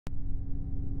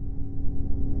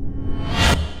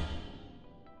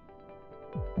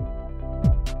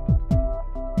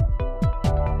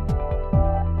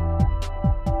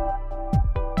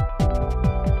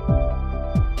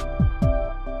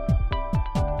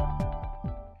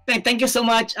Thank you so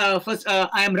much. First,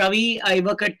 I am Ravi. I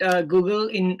work at Google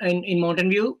in Mountain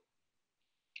View,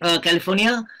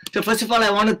 California. So first of all, I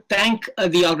want to thank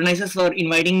the organizers for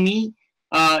inviting me.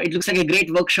 It looks like a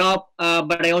great workshop,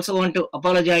 but I also want to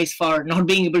apologize for not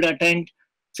being able to attend.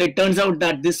 So it turns out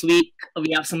that this week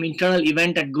we have some internal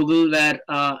event at Google where,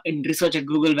 in research at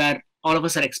Google, where all of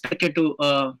us are expected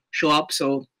to show up.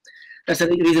 So that's the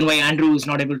reason why Andrew is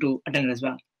not able to attend as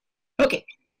well. Okay.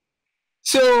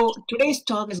 So today's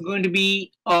talk is going to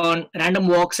be on random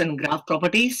walks and graph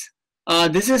properties.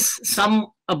 This is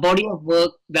a body of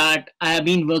work that I have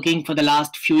been working for the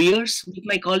last few years with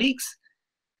my colleagues.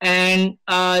 And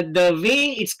the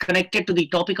way it's connected to the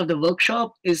topic of the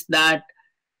workshop is that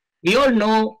we all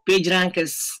know PageRank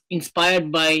is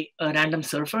inspired by a random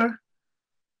surfer.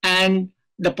 And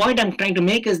the point I'm trying to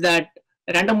make is that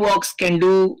random walks can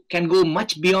go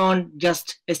much beyond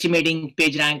just estimating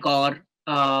PageRank or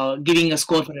giving a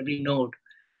score for every node.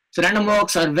 So random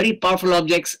walks are very powerful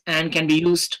objects and can be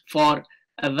used for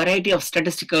a variety of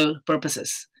statistical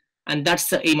purposes. And that's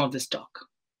the aim of this talk.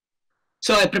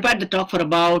 So I prepared the talk for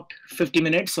about 50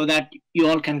 minutes so that you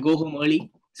all can go home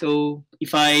early. So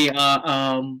if I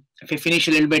finish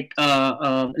a little bit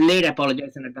late, I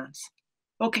apologize in advance.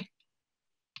 Okay.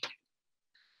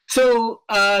 So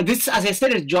this, as I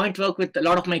said, is joint work with a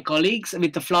lot of my colleagues,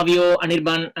 with Flavio,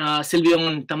 Anirban, Silvio,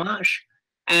 and Tamash.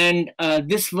 And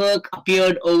this work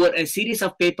appeared over a series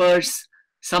of papers,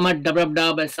 some at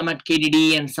WWW, some at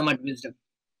KDD, and some at Wisdom.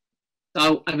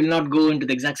 So I will not go into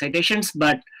the exact citations,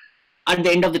 but at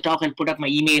the end of the talk, I'll put up my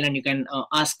email and you can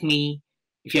ask me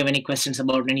if you have any questions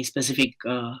about any specific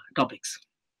topics.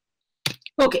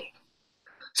 Okay,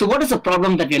 so what is the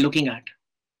problem that we are looking at?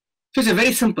 So it's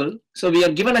very simple. So we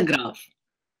are given a graph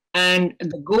and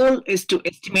the goal is to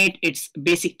estimate its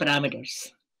basic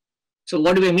parameters. So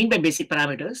what do we mean by basic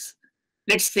parameters?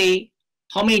 Let's say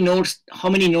how many nodes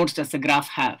does the graph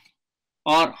have,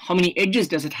 or how many edges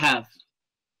does it have?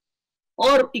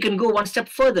 Or you can go one step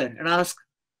further and ask,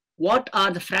 what are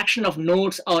the fraction of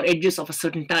nodes or edges of a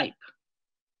certain type?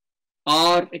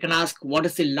 Or you can ask, what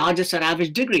is the largest or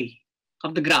average degree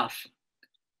of the graph?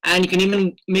 And you can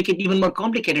even make it even more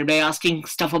complicated by asking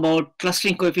stuff about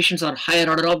clustering coefficients or higher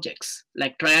order objects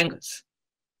like triangles.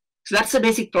 So that's the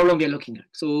basic problem we are looking at.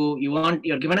 So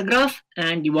you're given a graph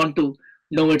and you want to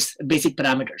know its basic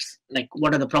parameters, like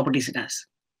what are the properties it has.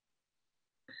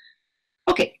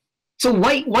 Okay, so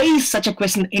why is such a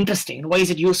question interesting? Why is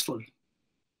it useful?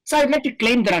 So I'd like to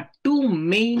claim there are two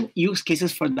main use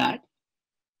cases for that.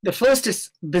 The first is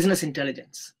business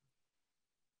intelligence.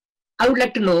 I would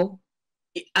like to know,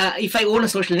 if I own a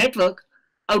social network,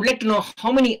 I would like to know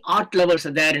how many art lovers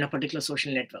are there in a particular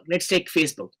social network. Let's take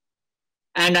Facebook.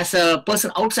 And as a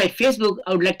person outside Facebook,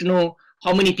 I would like to know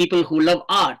how many people who love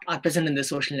art are present in the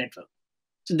social network.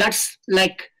 So that's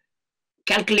like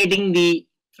calculating the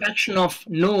fraction of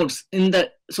nodes in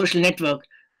the social network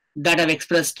that have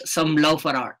expressed some love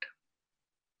for art.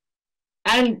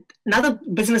 And another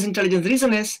business intelligence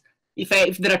reason is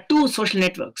if there are two social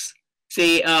networks,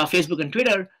 say Facebook and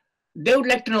Twitter, they would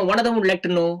like to know, one of them would like to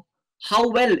know how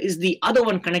well is the other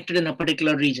one connected in a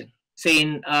particular region.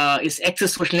 Say is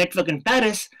X's social network in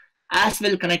Paris as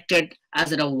well connected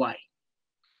as that of Y.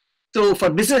 So for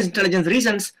business intelligence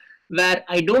reasons, where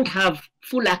I don't have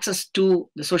full access to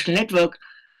the social network,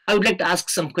 I would like to ask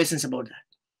some questions about that.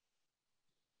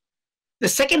 The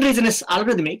second reason is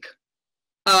algorithmic,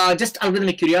 just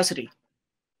algorithmic curiosity.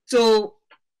 So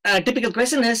a typical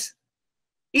question is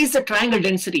the triangle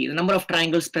density, the number of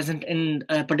triangles present in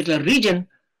a particular region,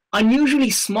 unusually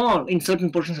small in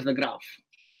certain portions of the graph?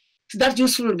 So that's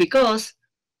useful because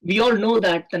we all know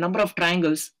that the number of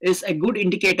triangles is a good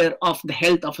indicator of the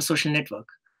health of a social network.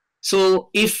 So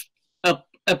if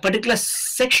a particular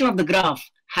section of the graph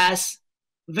has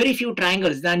very few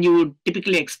triangles than you would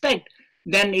typically expect,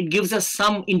 then it gives us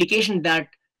some indication that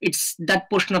that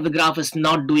portion of the graph is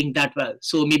not doing that well.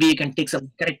 So maybe you can take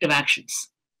some corrective actions.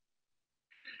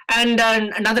 And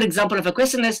another example of a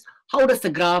question is, how does the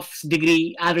graph's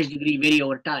average degree vary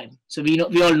over time? So we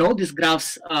all know these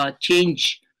graphs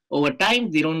change over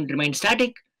time. They don't remain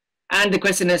static. And the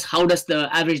question is, how does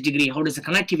the average degree, how does the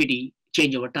connectivity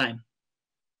change over time?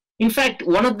 In fact,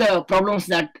 one of the problems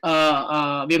that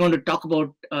we're going to talk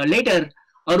about later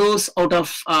arose out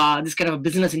of this kind of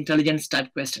business intelligence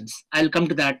type questions. I'll come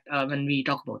to that when we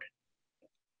talk about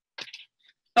it.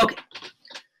 Okay.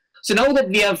 So now that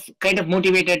we have kind of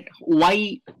motivated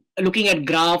why looking at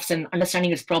graphs and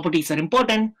understanding its properties are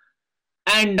important,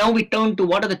 and now we turn to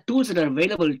what are the tools that are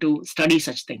available to study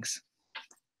such things.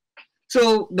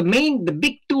 So the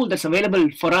big tool that's available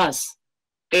for us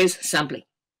is sampling.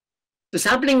 So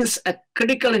sampling is a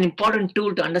critical and important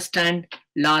tool to understand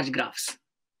large graphs.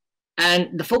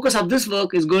 And the focus of this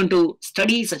work is going to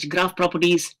study such graph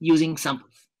properties using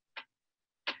samples.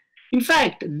 In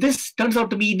fact, this turns out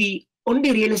to be the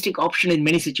only realistic option in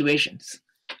many situations.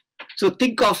 So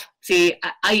think of, say,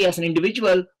 I as an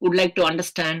individual would like to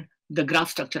understand the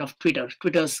graph structure of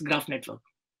Twitter's graph network.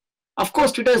 Of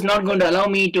course, Twitter is not going to allow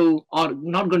me to, or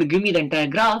not going to give me the entire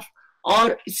graph,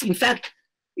 or in fact,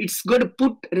 it's going to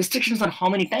put restrictions on how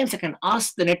many times I can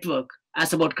ask the network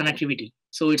as about connectivity.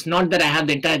 So it's not that I have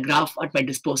the entire graph at my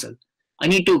disposal. I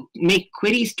need to make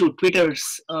queries to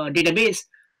Twitter's database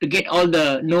to get all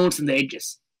the nodes and the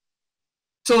edges.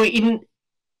 So in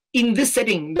this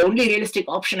setting, the only realistic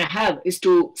option I have is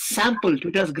to sample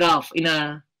Twitter's graph in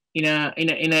a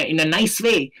nice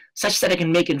way, such that I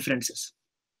can make inferences.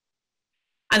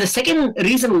 And the second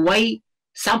reason why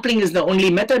sampling is the only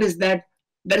method is that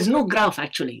there is no graph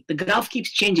actually. The graph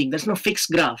keeps changing. There's no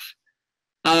fixed graph.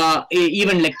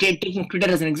 Even like taking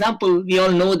Twitter as an example, we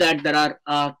all know that there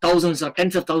are thousands or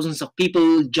tens of thousands of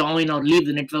people join or leave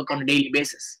the network on a daily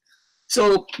basis.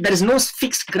 So there is no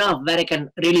fixed graph where I can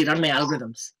really run my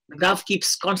algorithms. The graph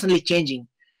keeps constantly changing,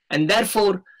 and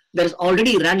therefore there is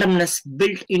already randomness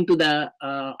built into the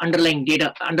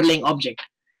underlying object.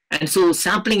 And so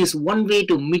sampling is one way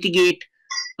to mitigate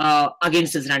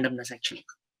against this randomness actually.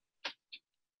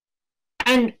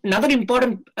 And another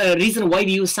important reason why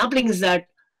we use sampling is that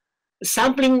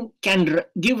sampling can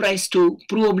give rise to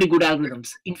provably good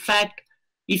algorithms. In fact,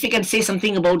 if you can say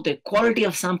something about the quality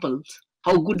of samples,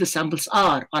 how good the samples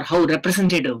are, or how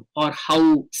representative, or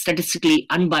how statistically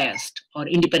unbiased or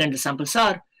independent the samples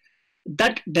are,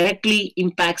 that directly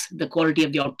impacts the quality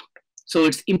of the output. So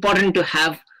it's important to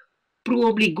have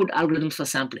provably good algorithms for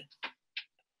sampling.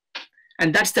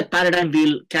 And that's the paradigm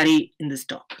we'll carry in this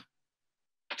talk.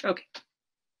 Okay.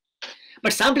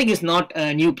 But sampling is not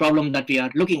a new problem that we are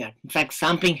looking at. In fact,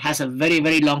 sampling has a very,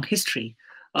 very long history.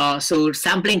 So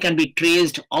sampling can be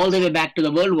traced all the way back to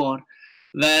the World War,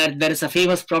 where there is a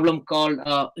famous problem called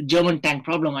German tank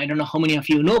problem. I don't know how many of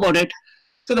you know about it.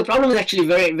 So the problem is actually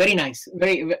very, very nice,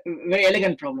 very, very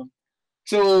elegant problem.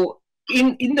 So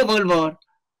in the World War,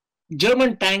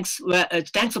 German tanks were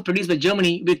produced by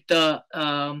Germany with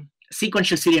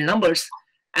sequential serial numbers,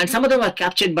 and some of them were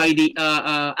captured by the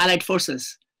Allied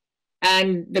forces.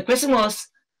 And the question was,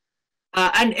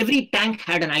 and every tank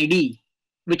had an ID,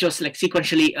 which was like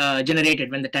sequentially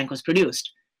generated when the tank was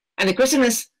produced. And the question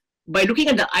is, by looking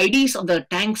at the IDs of the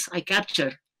tanks I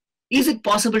capture, is it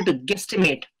possible to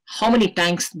guesstimate how many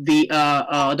tanks the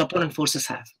opponent forces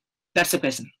have? That's the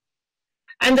question.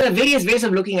 And there are various ways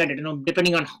of looking at it,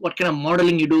 depending on what kind of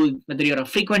modeling you do, whether you're a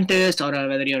frequentist or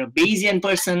whether you're a Bayesian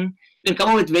person, you can come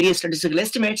up with various statistical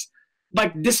estimates.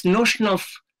 But this notion of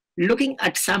looking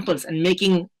at samples and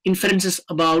making inferences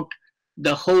about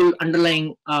the whole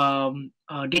underlying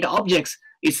data objects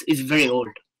is very old.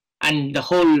 And the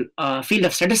whole field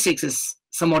of statistics is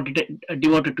somewhat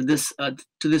devoted to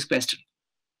this question.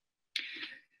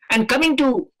 And coming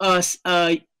to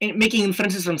making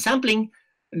inferences from sampling,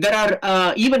 there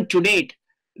are, even to date,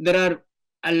 there are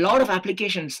a lot of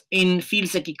applications in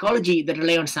fields like ecology that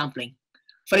rely on sampling.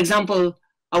 For example,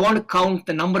 I want to count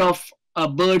the number of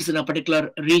birds in a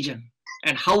particular region.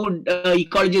 And how would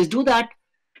ecologists do that?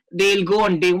 They'll go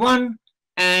on day one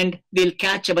and they'll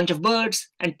catch a bunch of birds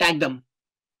and tag them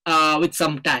with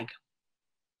some tag.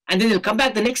 And then they'll come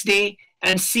back the next day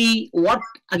and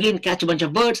catch a bunch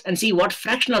of birds and see what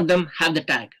fraction of them have the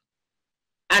tag.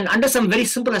 And under some very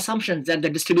simple assumptions that the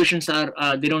distributions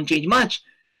they don't change much,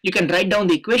 you can write down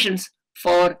the equations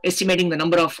for estimating the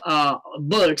number of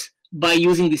birds by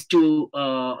using these two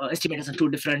estimators on 2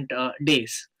 different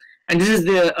days. And this is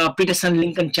the Peterson,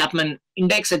 Lincoln, Chapman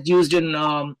index that's used in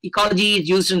ecology. It's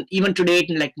used even today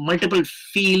in like multiple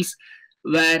fields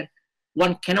where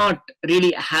one cannot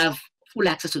really have full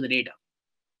access to the data.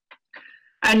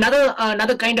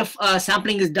 Another kind of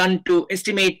sampling is done to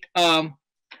estimate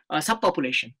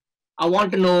subpopulation. I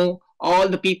want to know all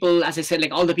the people, as I said,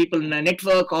 like all the people in a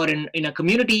network or in a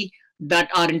community that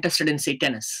are interested in, say,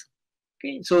 tennis.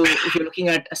 Okay, so if you're looking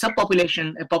at a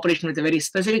subpopulation, a population with a very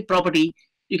specific property,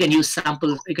 you can use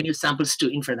samples. You can use samples to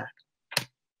infer that.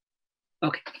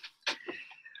 Okay.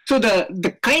 So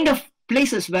the kind of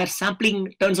places where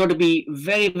sampling turns out to be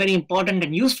very, very important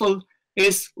and useful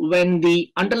is when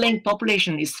the underlying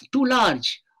population is too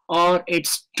large or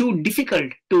it's too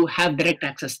difficult to have direct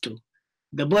access to.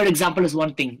 The bird example is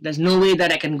one thing. There's no way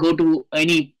that I can go to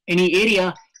any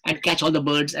area and catch all the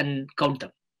birds and count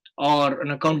them, or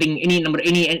counting any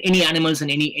animals in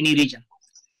any region.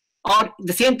 Or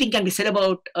the same thing can be said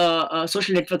about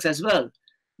social networks as well.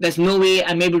 There's no way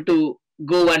I'm able to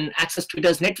go and access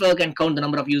Twitter's network and count the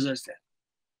number of users there.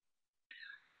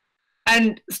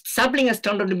 And sampling has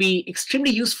turned out to be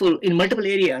extremely useful in multiple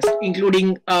areas,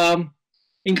 including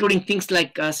things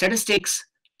like statistics,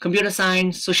 computer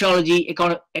science, sociology,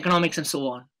 economics, and so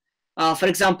on. For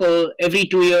example, every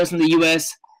 2 years in the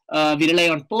US, we rely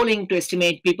on polling to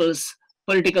estimate people's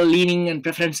political leaning and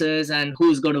preferences and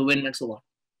who's going to win and so on.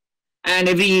 And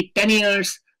every 10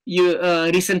 years,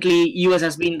 recently, US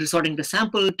has been resorting to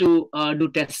sample to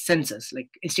do test census, like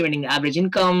estimating the average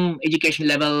income, education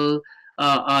level,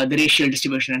 the racial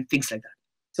distribution, and things like that.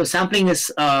 So sampling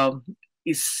is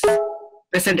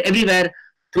present everywhere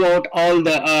throughout all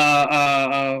the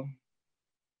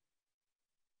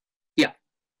yeah.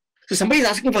 So somebody is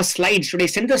asking for slides. Should I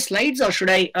send the slides or should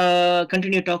I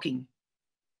continue talking?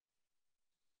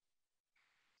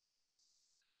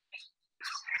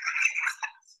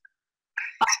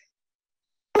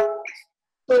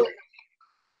 So,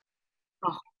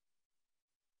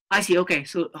 I see. Okay,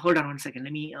 so hold on one second.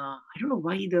 Let me. I don't know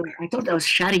why I thought I was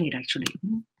sharing it actually.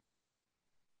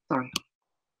 Sorry.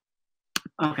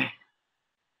 Okay.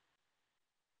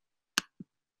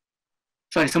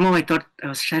 Sorry. Somehow I thought I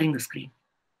was sharing the screen.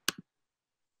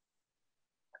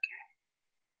 Okay.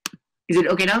 Is it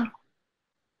okay now?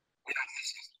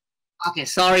 Okay.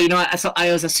 Sorry.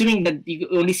 I was assuming that you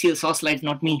only see the source slides,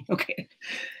 not me. Okay.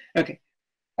 Okay.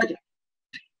 Okay.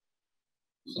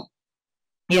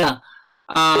 Yeah.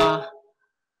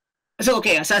 So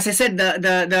okay, so as I said,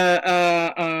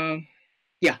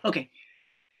 yeah, okay.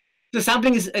 So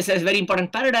sampling is a very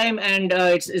important paradigm, and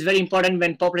it's very important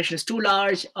when population is too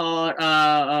large or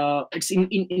it's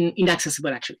inaccessible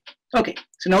actually. Okay,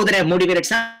 so now that I have motivated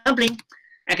sampling,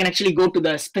 I can actually go to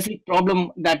the specific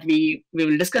problem that we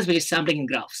will discuss, which is sampling in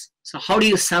graphs. So how do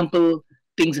you sample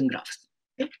things in graphs?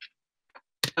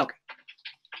 Okay.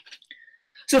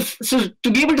 So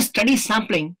to be able to study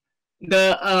sampling,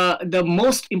 the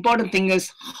most important thing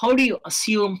is how do you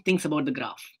assume things about the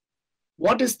graph?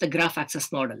 What is the graph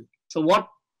access model? So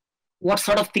what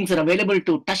sort of things are available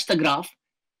to touch the graph?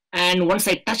 And once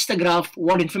I touch the graph,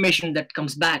 what information that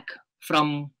comes back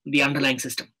from the underlying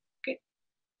system? Okay.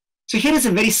 So here is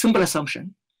a very simple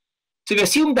assumption. So we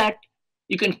assume that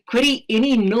you can query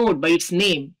any node by its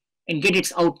name and get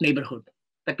its out neighborhood.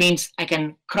 That means I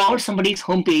can crawl somebody's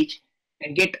homepage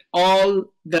and get all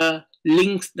the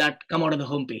links that come out of the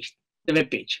homepage, the web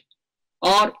page.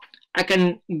 Or I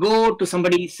can go to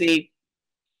somebody's, say,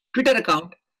 Twitter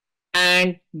account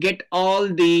and get all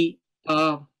the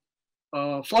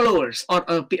followers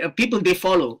or people they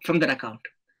follow from that account.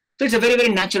 So it's a very, very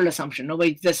natural assumption.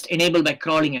 It's just enabled by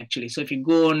crawling actually. So if you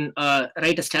go and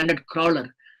write a standard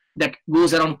crawler that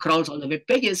goes around, crawls all the web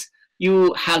pages,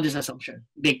 you have this assumption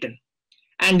baked in.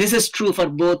 And this is true for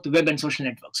both web and social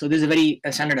networks. So this is a very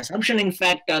standard assumption. In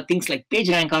fact, things like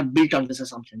PageRank are built on this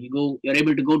assumption. You're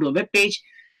able to go to a web page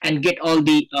and get all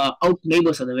the out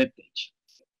neighbors of the web page.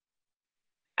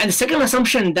 And the second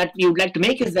assumption that we would like to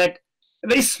make is that a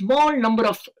very small number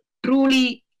of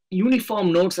truly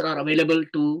uniform nodes are available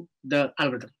to the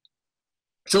algorithm.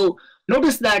 So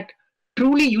notice that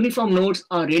truly uniform nodes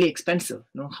are really expensive.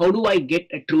 How do I get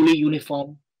a truly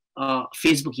uniform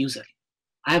Facebook user?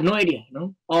 I have no idea,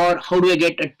 Or how do I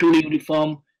get a truly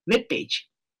uniform web page?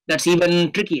 That's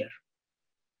even trickier.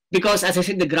 Because as I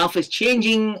said, the graph is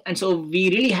changing, and so we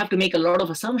really have to make a lot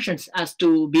of assumptions as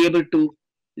to be able to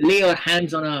lay our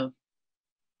hands on a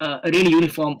really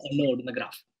uniform node in the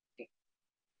graph.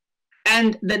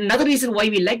 And then another reason why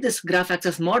we like this graph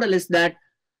access model is that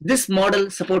this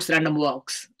model supports random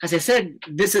walks. As I said,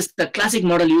 this is the classic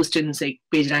model used in, say,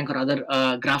 PageRank or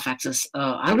other graph access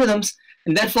algorithms.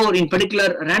 And therefore, in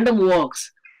particular, random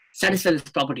walks satisfy this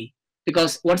property.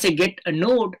 Because once I get a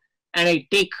node and I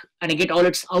get all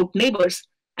its out neighbors,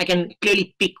 I can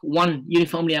clearly pick one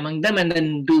uniformly among them and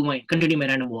then continue my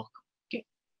random walk. Okay.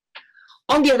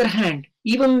 On the other hand,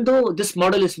 even though this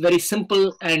model is very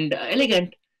simple and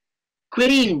elegant,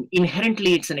 querying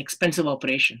inherently it's an expensive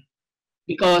operation.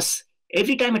 Because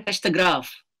every time I touch the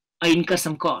graph, I incur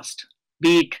some cost,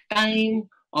 be it time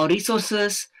or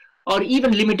resources or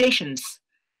even limitations.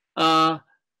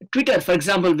 Twitter, for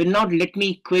example, will not let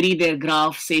me query their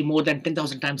graph, say, more than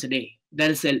 10,000 times a day.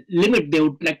 There is a limit they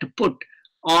would like to put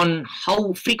on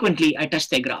how frequently I touch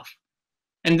their graph.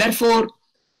 And therefore,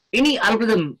 any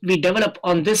algorithm we develop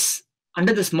under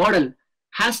this model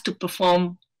has to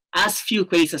perform as few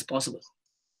queries as possible.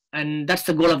 And that's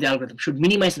the goal of the algorithm, should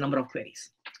minimize the number of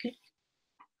queries. Okay.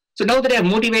 So now that I have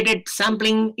motivated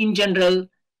sampling in general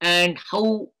and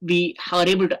how we are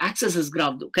able to access this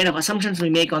graph, the kind of assumptions we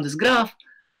make on this graph,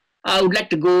 I would like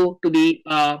to go to the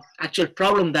actual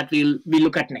problem that we'll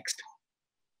look at next.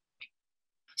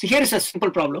 So here is a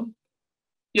simple problem.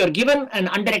 You are given an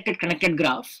undirected connected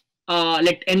graph.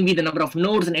 Let n be the number of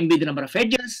nodes and m be the number of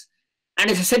edges. And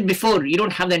as I said before, you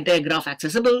don't have the entire graph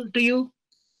accessible to you.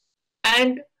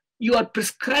 And you are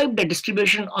prescribed a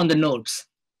distribution on the nodes.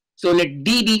 So let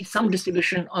D be some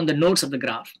distribution on the nodes of the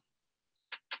graph.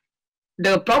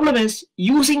 The problem is,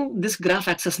 using this graph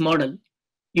access model,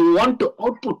 you want to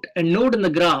output a node in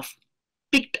the graph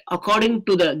picked according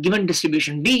to the given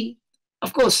distribution D.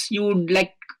 Of course, you would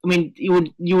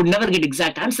never get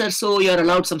exact answers, so you're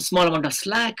allowed some small amount of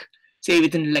slack, say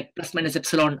within like plus minus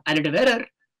epsilon additive error,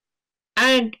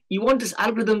 and you want this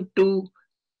algorithm to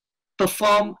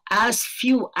perform as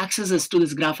few accesses to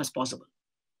this graph as possible.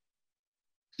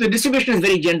 So the distribution is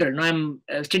very general. Now I'm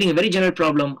stating a very general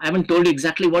problem. I haven't told you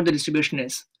exactly what the distribution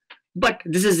is, but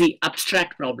this is the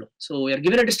abstract problem. So you're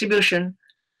given a distribution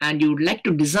and you would like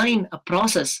to design a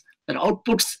process that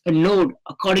outputs a node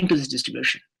according to this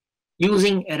distribution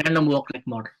using a random walk-like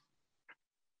model.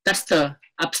 That's the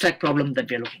abstract problem that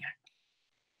we're looking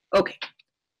at. Okay,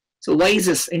 so why is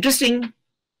this interesting?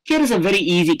 Here is a very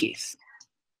easy case.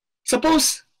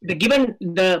 Suppose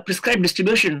the prescribed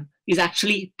distribution is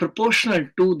actually proportional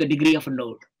to the degree of a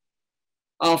node.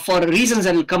 For reasons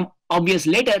that will come obvious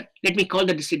later, let me call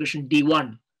the distribution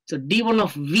D1. So D1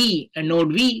 of V, a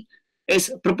node V,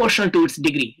 is proportional to its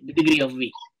degree, the degree of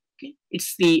V. Okay?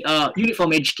 It's the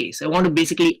uniform edge case. I want to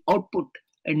basically output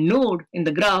a node in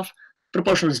the graph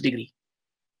proportional to its degree.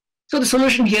 So the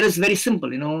solution here is very simple.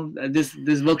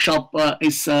 This workshop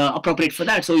is appropriate for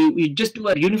that. So you just do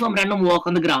a uniform random walk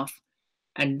on the graph,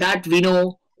 and that we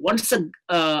know once the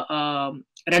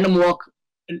random walk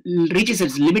reaches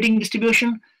its limiting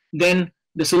distribution, then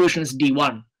the solution is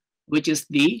D1, which is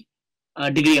the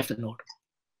degree of the node.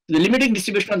 The limiting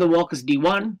distribution of the walk is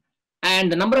D1,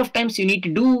 and the number of times you need to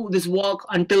do this walk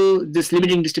until this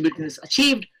limiting distribution is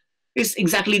achieved is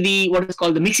exactly what is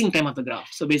called the mixing time of the graph.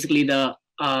 So basically the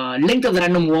length of the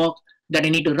random walk that I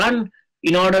need to run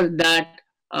in order that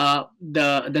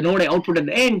the node I output at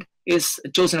the end is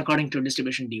chosen according to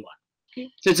distribution D1.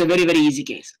 Okay? So it's a very, very easy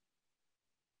case.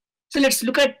 So let's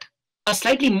look at a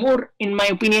slightly more, in my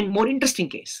opinion, more interesting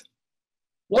case.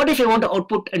 What if I want to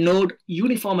output a node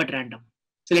uniform at random?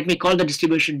 So let me call the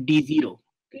distribution D0.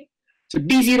 Okay? So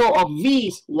D0 of V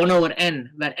is 1 over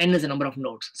n, where n is the number of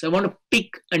nodes. So I want to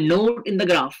pick a node in the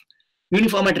graph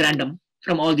uniform at random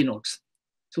from all the nodes.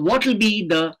 So what will be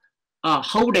the,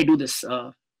 how would I do this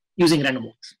using random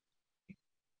walks?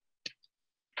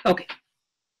 Okay,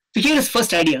 so here is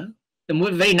first idea, the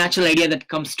very natural idea that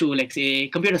comes to, like, say,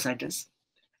 computer scientists.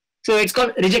 So it's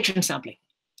called rejection sampling.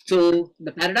 So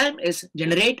the paradigm is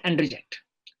generate and reject.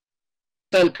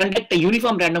 So I'll conduct a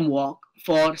uniform random walk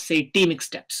for, say, t mix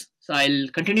steps. So I'll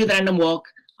continue the random walk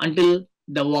until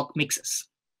the walk mixes.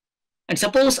 And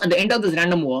suppose at the end of this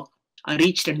random walk, I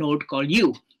reached a node called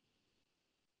u.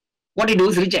 What I do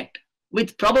is reject.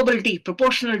 With probability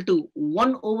proportional to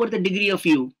 1 over the degree of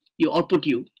u, you output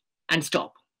u and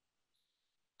stop.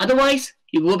 Otherwise,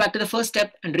 you go back to the first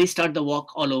step and restart the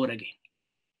walk all over again.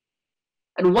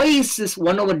 And why is this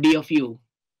 1 over d of u?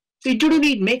 So it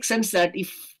really makes sense that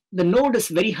if the node is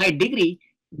very high degree,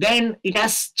 then it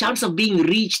has chance of being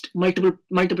reached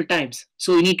multiple times.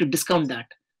 So you need to discount that.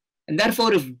 And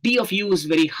therefore, if d of u is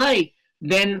very high,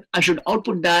 then I should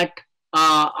output that,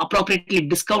 appropriately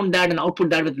discount that and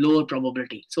output that with lower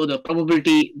probability. So the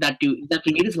probability that you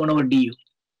exactly need is 1 over du.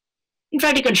 In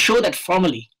fact, you can show that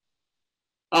formally.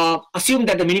 Assume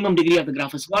that the minimum degree of the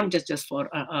graph is 1, just for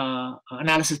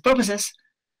analysis purposes.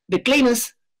 The claim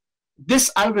is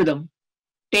this algorithm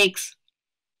takes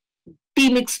t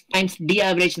mix times d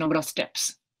average number of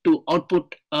steps to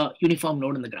output a uniform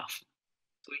node in the graph.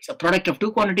 So it's a product of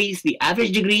two quantities, the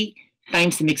average degree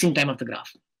times the mixing time of the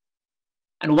graph.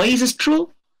 And why is this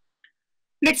true?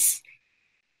 The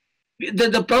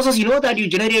process, you know that you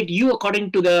generate u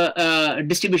according to the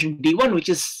distribution d1, which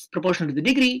is proportional to the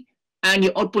degree, and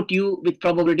you output u with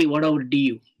probability 1 over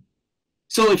du.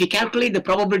 So if you calculate the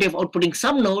probability of outputting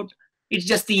some node, it's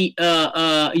just the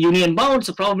union bound,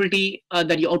 so probability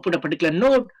that you output a particular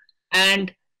node,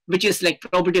 and which is like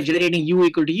probability of generating u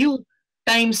equal to u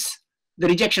times the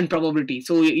rejection probability.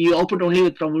 So you output only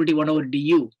with probability 1 over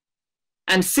du.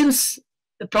 And since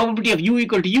the probability of u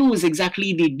equal to u is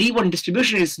exactly the d1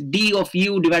 distribution is d of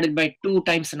u divided by 2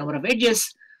 times the number of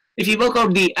edges, if you work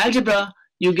out the algebra,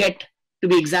 you get to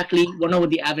be exactly 1 over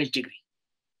the average degree.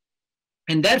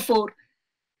 And therefore,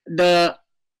 the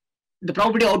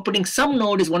probability of outputting some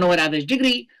node is 1 over average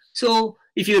degree. So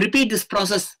if you repeat this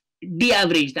process d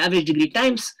average, the average degree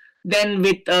times, then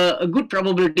with a good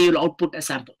probability you'll output a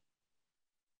sample.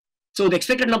 So the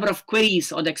expected number of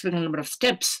queries or the expected number of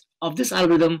steps of this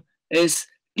algorithm is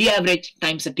d average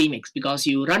times the t mix, because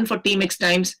you run for t mix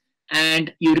times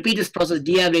and you repeat this process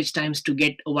d average times to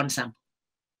get one sample.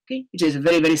 Okay, which is a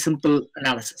very, very simple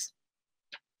analysis.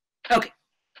 Okay,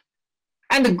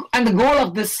 and the goal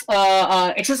of this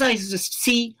exercise is to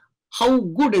see how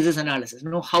good is this analysis.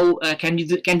 How can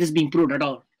this be improved at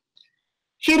all?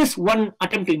 Here is one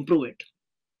attempt to improve it.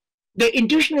 The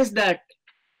intuition is that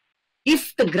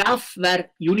if the graph were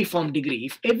uniform degree,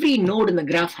 if every node in the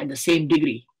graph had the same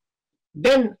degree,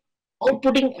 then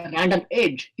outputting a random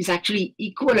edge is actually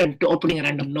equivalent to outputting a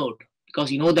random node,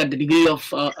 because you know that the degree of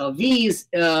V is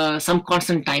some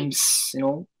constant times,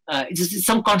 it's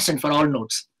some constant for all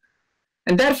nodes.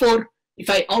 And therefore, if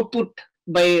I output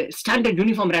by standard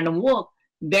uniform random walk,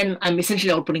 then I'm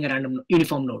essentially outputting a random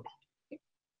uniform node.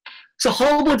 So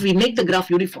how about we make the graph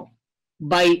uniform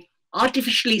by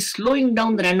artificially slowing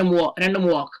down the random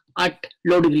walk at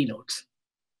low degree nodes?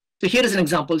 So here is an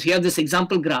example. So you have this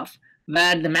example graph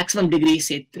where the maximum degree is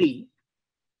say 3.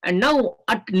 And now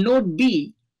at node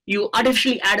B, you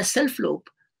artificially add a self loop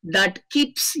that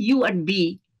keeps you at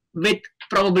B with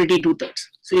probability 2/3.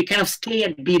 So you kind of stay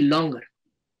at B longer.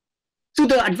 So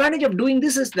the advantage of doing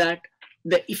this is that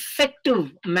the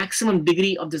effective maximum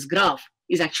degree of this graph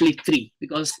is actually 3,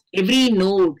 because every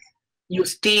node you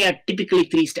stay at typically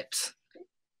 3 steps.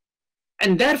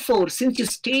 And therefore, since you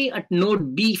stay at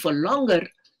node B for longer,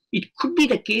 it could be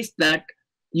the case that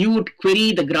you would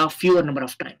query the graph fewer number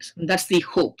of times. And that's the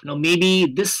hope. Maybe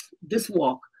this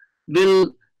walk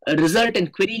will result in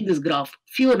querying this graph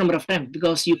fewer number of times,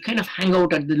 because you kind of hang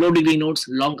out at the low degree nodes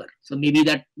longer. So maybe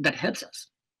that helps us.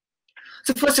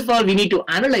 So first of all, we need to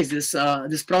analyze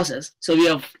this process. So we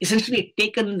have essentially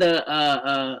taken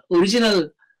the original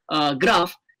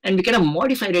graph and we kind of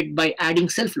modified it by adding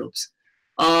self loops.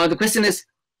 The question is,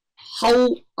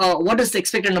 what is the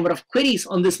expected number of queries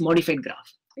on this modified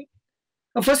graph? Okay.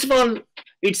 Now, first of all,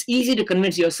 it's easy to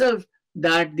convince yourself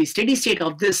that the steady state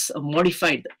of this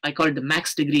modified, I call it the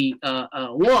max degree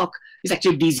walk, is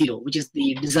actually D0, which is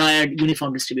the desired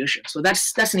uniform distribution. So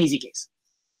that's an easy case.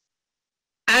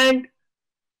 And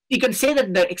you can say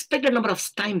that the expected number of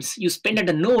times you spend at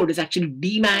a node is actually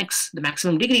D max, the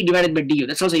maximum degree, divided by du.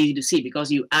 That's also easy to see because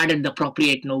you added the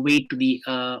appropriate weight to the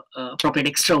appropriate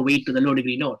extra weight to the low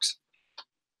degree nodes.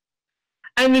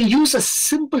 And we'll use a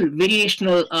simple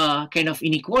variational kind of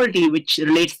inequality, which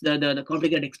relates the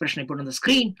complicated expression I put on the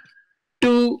screen,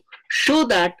 to show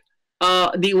that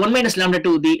the 1 minus lambda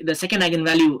 2, the second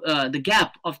eigenvalue, the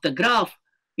gap of the graph,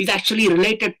 is actually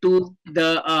related to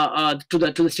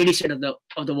the steady state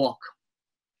of the walk.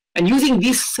 And using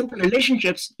these simple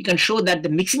relationships, you can show that the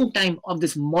mixing time of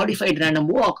this modified random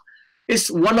walk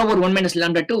is 1 over 1 minus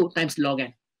lambda 2 times log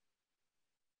n.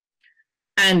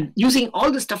 And using all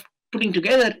this stuff putting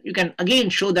together, you can again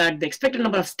show that the expected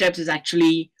number of steps is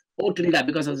actually O tilde,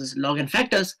 because of this log n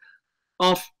factors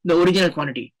of the original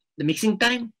quantity, the mixing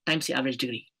time times the average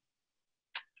degree.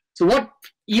 So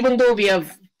even though we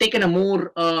have taken a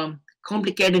more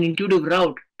complicated and intuitive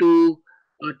route to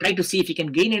try to see if you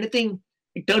can gain anything,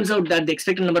 it turns out that the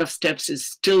expected number of steps is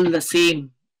still the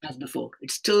same as before.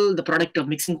 It's still the product of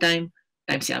mixing time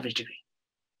times the average degree.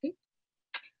 Okay.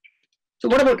 So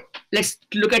what about, let's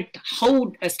look at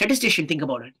how a statistician think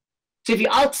about it. So if you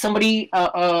ask somebody,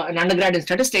 an undergrad in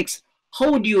statistics,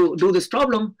 how would you do this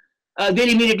problem? They'll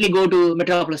immediately go to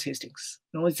Metropolis Hastings.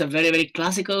 It's a very, very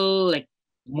classical,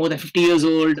 more than 50 years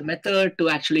old method to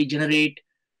actually generate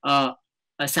a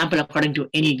sample according to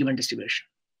any given distribution.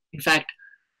 In fact,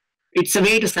 it's a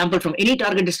way to sample from any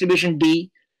target distribution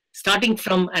D, starting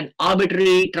from an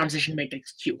arbitrary transition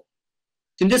matrix Q.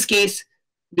 In this case,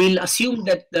 we'll assume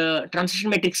that the transition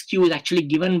matrix Q is actually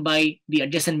given by the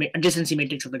adjacency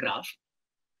matrix of the graph.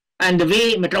 And the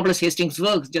way Metropolis Hastings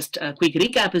works, just a quick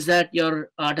recap, is that you're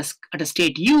at a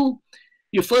state U,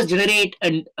 you first generate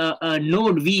a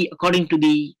node V according to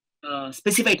the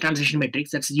specified transition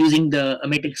matrix that's using the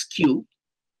matrix Q.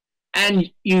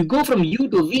 And you go from U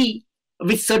to V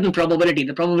with certain probability.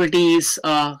 The probability is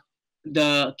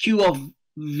the Q of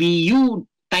VU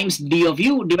times D of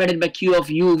U divided by Q of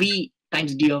UV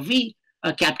times D of V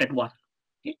capped at 1.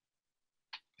 Okay?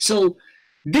 So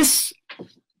this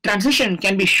transition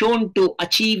can be shown to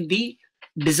achieve the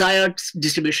desired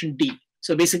distribution D.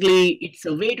 So basically, it's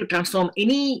a way to transform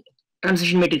any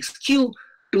transition matrix Q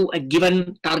to a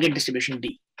given target distribution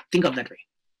D. Think of that way.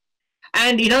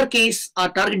 And in our case, our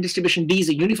target distribution D is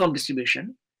a uniform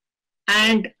distribution.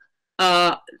 And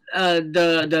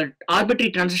the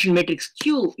arbitrary transition matrix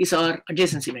Q is our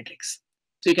adjacency matrix.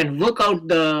 So you can work out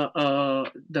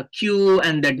the Q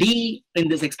and the D in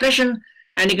this expression,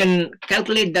 and you can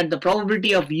calculate that the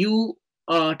probability of U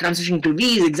transition to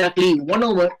V is exactly 1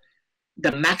 over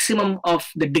the maximum of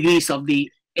the degrees of the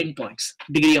endpoints,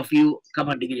 degree of U,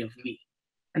 comma degree of V.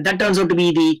 And that turns out to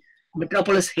be the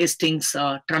Metropolis-Hastings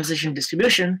transition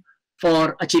distribution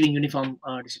for achieving uniform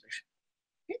distribution.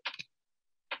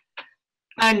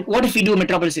 And what if we do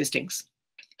Metropolis-Hastings?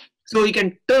 So you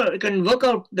can work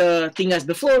out the thing as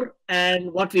before,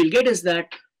 and what we'll get is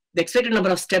that the expected number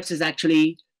of steps is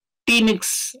actually T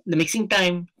mix, the mixing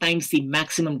time, times the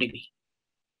maximum degree.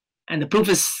 And the proof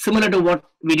is similar to what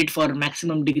we did for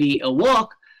maximum degree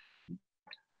walk.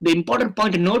 The important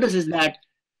point to notice is that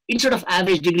instead of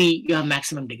average degree, you have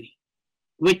maximum degree,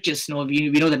 which is, we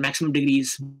know that maximum degree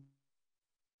is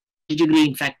degree.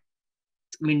 In fact,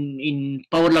 in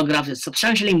power law graphs is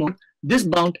substantially more. This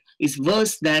bound is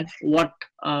worse than what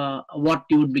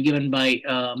you would be given by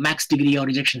max degree or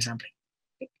rejection sampling.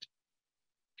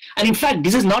 And in fact,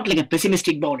 this is not like a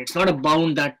pessimistic bound. It's not a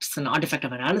bound that's an artifact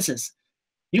of analysis.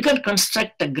 You can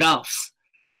construct the graphs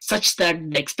such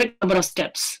that the expected number of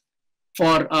steps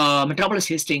for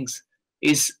Metropolis-Hastings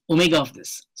is omega of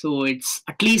this. So it's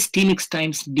at least T mix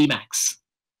times D max.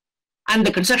 And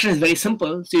the construction is very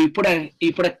simple. So you put a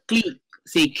clique,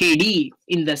 say KD,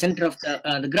 in the center of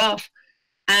the graph,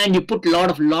 and you put a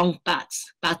lot of long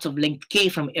paths of length K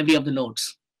from every of the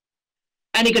nodes.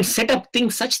 And you can set up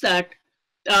things such that,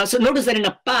 so notice that in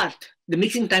a path, the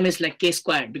mixing time is like K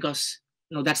squared, because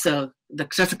that's a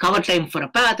cover time for a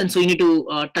path, and so you need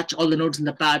to touch all the nodes in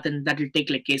the path, and that will take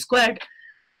like K squared.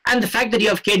 And the fact that you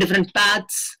have K different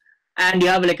paths and you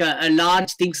have like a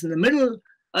large things in the middle,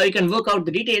 you can work out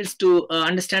the details to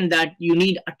understand that you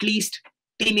need at least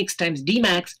T mix times D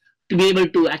max to be able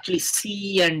to actually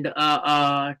see and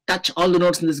touch all the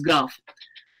nodes in this graph.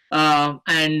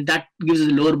 And that gives us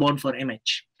a lower bound for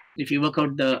MH. If you work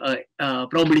out the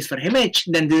probabilities for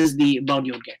MH, then this is the bound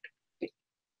you would get.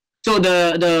 So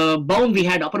the bound we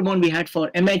had, upper bound we had for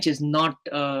MH is not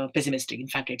pessimistic. In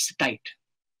fact, it's tight.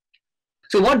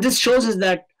 So what this shows is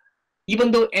that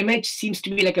even though MH seems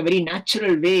to be like a very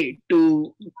natural way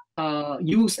to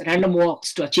use random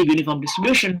walks to achieve uniform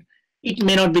distribution, it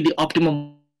may not be the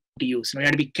optimum to use. You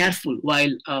have to be careful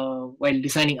while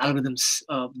designing algorithms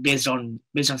based on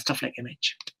stuff like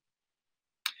MH.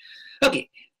 Okay,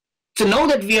 so now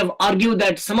that we have argued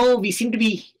that somehow we seem to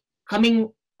be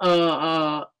running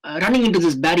into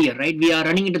this barrier, right? We are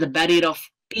running into the barrier of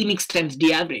T mix times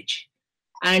D average.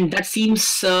 And that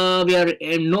seems we are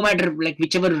no matter like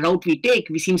whichever route we take,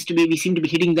 we seem to be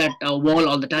hitting that wall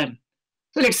all the time.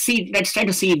 So let's try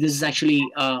to see if this is actually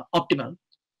optimal.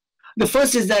 The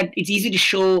first is that it's easy to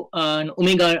show an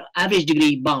omega average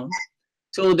degree bound.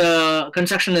 So the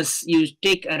construction is you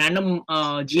take a random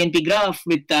GNP graph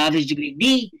with the average degree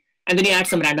D, and then you add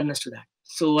some randomness to that.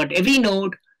 So at every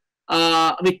node,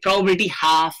 with probability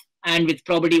half and with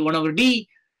probability 1 over D,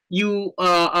 you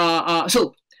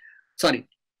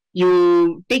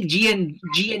you take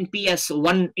GNP as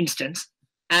one instance,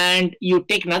 and you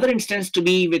take another instance to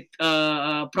be with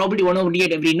probability 1 over D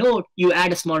at every node. You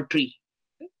add a small tree,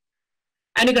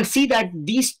 and you can see that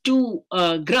these two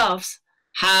graphs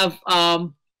have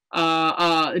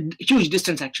huge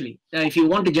distance actually. If you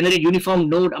want to generate uniform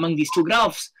node among these two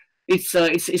graphs, it's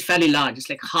fairly large. It's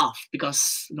like half,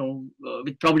 because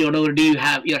with probability 1 over D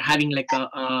you're having like a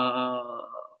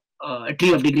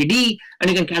tree of degree D, and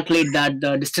you can calculate that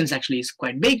the distance actually is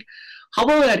quite big.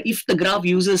 However, if the graph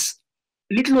uses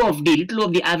little of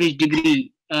the average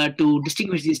degree to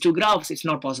distinguish these two graphs, it's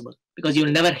not possible, because you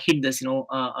will never hit this. You'll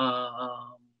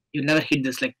never hit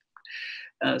this like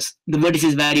the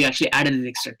vertices where you actually added the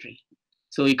extra tree.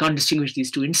 So you can't distinguish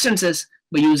these two instances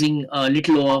by using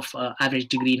little of average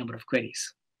degree number of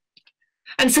queries.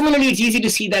 And similarly, it's easy to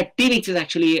see that T mix is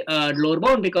actually a lower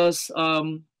bound, because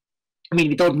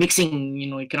without mixing,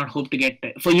 you cannot hope to get,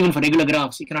 even for regular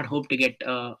graphs, you cannot hope to get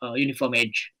a uniform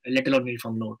edge, let alone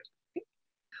uniform node.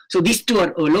 So these two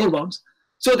are lower bounds.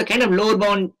 So the kind of lower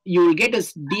bound you will get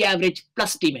is D average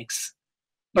plus T mix.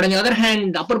 But on the other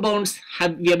hand, the upper bounds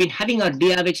we have been having our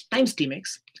D average times T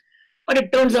mix. But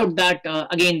it turns out that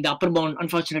again, the upper bound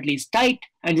unfortunately is tight,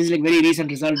 and this is like very recent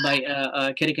result by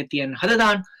Kerikati and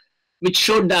Hadadan, which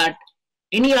showed that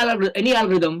any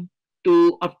algorithm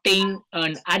to obtain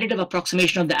an additive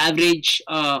approximation of the average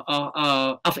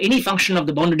of any function of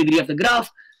the bounded degree of the graph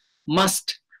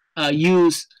must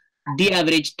use D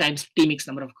average times T mix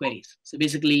number of queries. So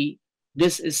basically,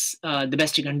 this is the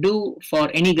best you can do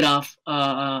for any graph,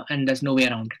 and there's no way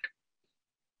around it.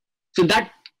 So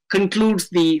that concludes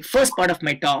the first part of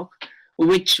my talk,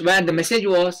 where the message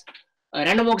was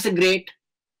random walks are great,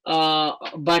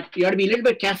 but you have to be a little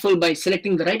bit careful by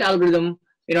selecting the right algorithm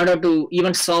in order to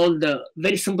even solve the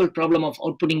very simple problem of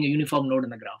outputting a uniform node in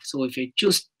the graph. So if you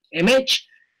choose MH,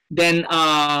 then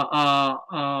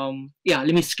yeah,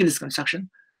 let me skill this construction.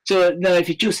 So if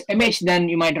you choose MH, then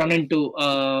you might run into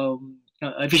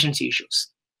efficiency issues.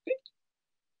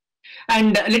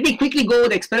 And let me quickly go over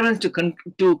the experiments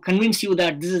to convince you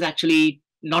that this is actually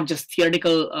not just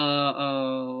theoretical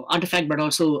artifact, but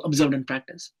also observed in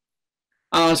practice.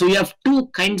 So you have two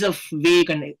kinds of way you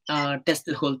can test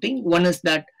the whole thing. One is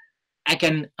that I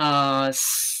can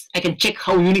check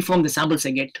how uniform the samples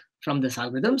I get from these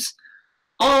algorithms,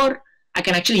 or I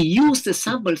can actually use the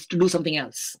samples to do something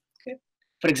else. Okay.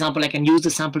 For example, I can use the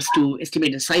samples to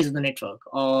estimate the size of the network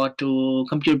or to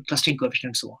compute clustering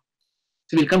coefficient and so on.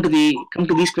 So we'll come to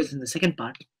these questions in the second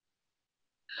part.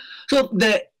 So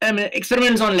the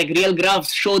experiments on like real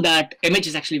graphs show that MH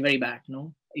is actually very bad.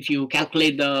 No, if you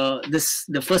calculate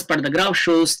the first part of the graph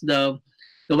shows the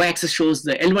y-axis shows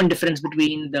the L1 difference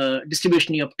between the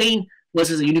distribution you obtain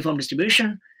versus a uniform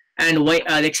distribution, and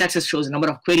the x-axis shows the number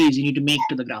of queries you need to make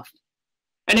to the graph.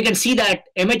 And you can see that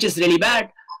MH is really bad,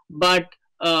 but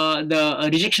the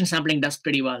rejection sampling does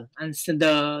pretty well, and so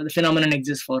the phenomenon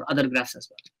exists for other graphs as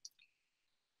well.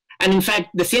 And in fact,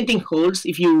 the same thing holds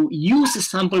if you use the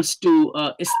samples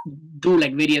to do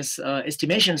like various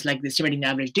estimations, like the estimating the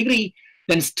average degree,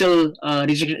 then still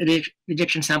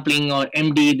rejection sampling or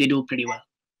MD, they do pretty well.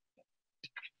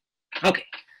 Okay,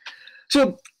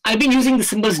 so I've been using the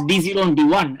symbols D0 and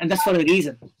D1, and that's for a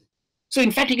reason. So in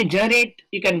fact,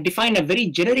 you can define a very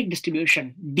generic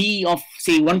distribution, D of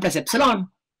say 1 plus epsilon,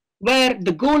 where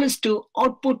the goal is to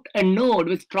output a node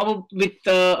with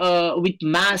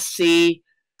mass, say,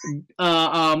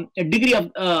 a degree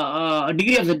of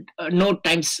the node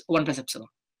times 1 plus epsilon.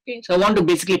 Okay, so I want to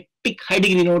basically pick high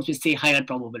degree nodes with say higher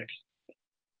probability.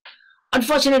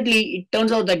 Unfortunately, it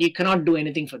turns out that you cannot do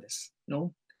anything for this.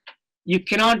 No, you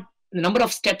cannot. The number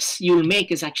of steps you will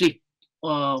make is actually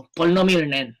polynomial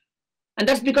in n, and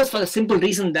that's because for the simple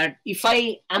reason that if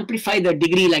I amplify the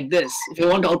degree like this, if I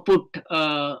want to output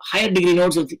higher degree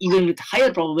nodes even with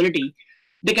higher probability,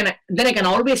 then I can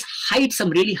always hide some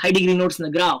really high degree nodes in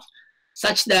the graph,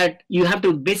 such that you have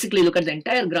to basically look at the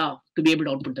entire graph to be able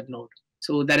to output that node.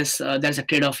 So there is a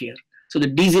trade-off here. So the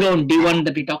D0 and D1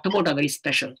 that we talked about are very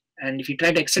special, and if you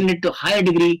try to extend it to higher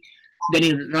degree, then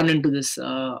you run into this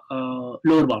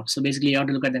lower bound. So basically, you have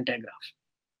to look at the entire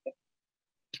graph.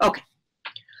 Okay.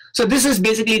 So this is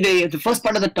basically the first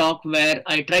part of the talk where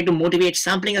I try to motivate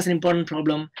sampling as an important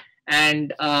problem,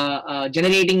 and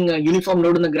generating a uniform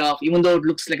node in the graph, even though it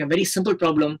looks like a very simple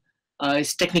problem,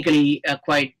 is technically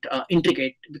quite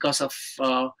intricate because of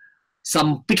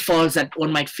some pitfalls that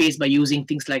one might face by using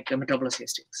things like metropolis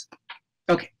hastings.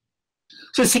 Okay.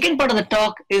 So the second part of the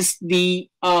talk is the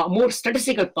more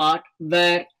statistical part,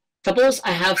 where suppose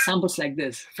I have samples like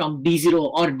this from D0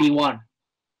 or D1.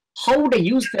 How would I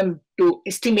use them to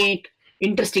estimate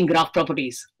interesting graph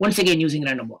properties, once again using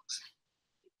random walks?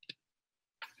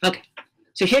 Okay,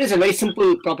 so here is a very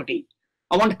simple property.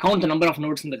 I want to count the number of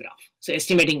nodes in the graph. So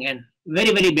estimating n,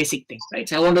 very, very basic thing, right?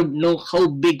 So I want to know how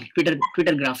big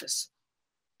Twitter graph is.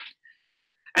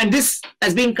 And this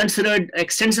has been considered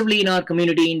extensively in our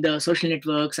community, in the social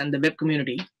networks and the web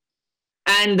community.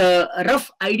 And the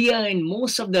rough idea in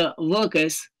most of the work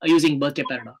is using birthday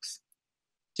paradox.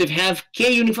 So if you have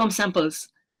k uniform samples,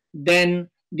 then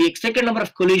the expected number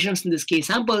of collisions in this k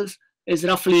samples is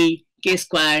roughly k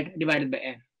squared divided by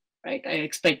n. Right? I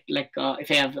expect like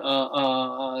if I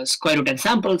have square root n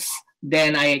samples,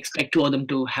 then I expect 2 of them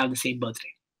to have the same birth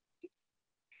rate.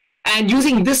 And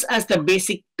using this as the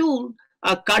basic tool,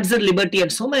 Kartzer, Liberty,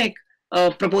 and Somek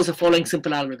propose the following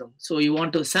simple algorithm. So you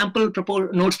want to sample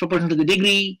nodes proportional to the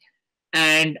degree,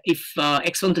 and if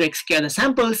x1 through xk are the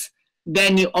samples,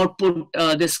 then you output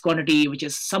this quantity, which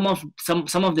is sum of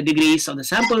the degrees of the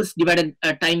samples divided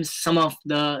times sum of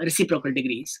the reciprocal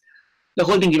degrees. The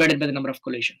whole thing divided by the number of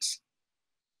collisions.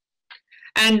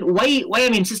 And why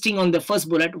I'm insisting on the first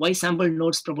bullet, why sample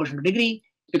nodes proportional to degree?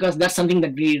 Because that's something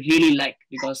that we really like,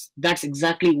 because that's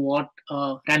exactly what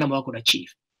random walk would achieve.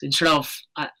 So instead of,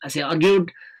 as I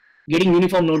argued, getting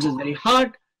uniform nodes is very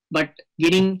hard, but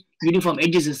getting uniform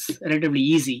edges is relatively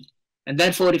easy. And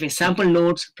therefore, if I sample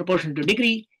nodes proportional to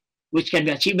degree, which can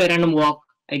be achieved by random walk,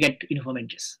 I get uniform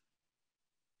edges.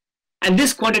 And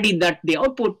this quantity that they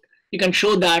output, you can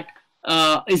show that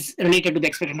is related to the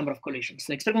expected number of collisions.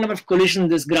 The expected number of collisions in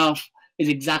this graph is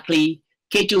exactly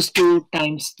k choose 2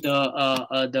 times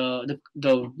the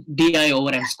di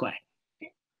over m squared.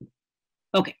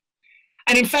 Okay,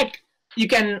 and in fact, you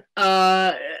can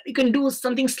do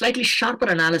something slightly sharper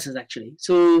analysis actually.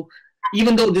 So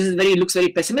even though this is looks very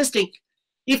pessimistic,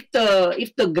 If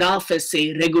the graph is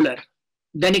say regular,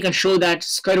 then you can show that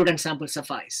square root and sample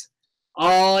suffice.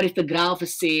 Or if the graph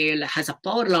is say has a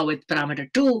power law with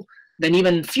parameter 2, then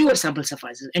even fewer samples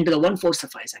suffices, into the 1/4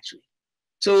 suffice actually.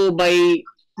 So by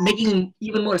making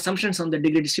even more assumptions on the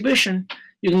degree distribution,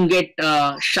 you can get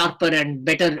sharper and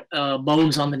better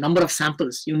bounds on the number of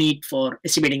samples you need for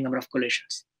estimating number of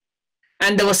collisions.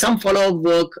 And there was some follow-up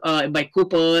work by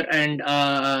Cooper and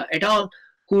et al.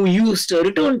 Who used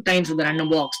return times of the random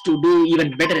walks to do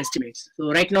even better estimates.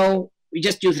 So right now, we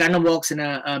just use random walks in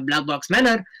a black box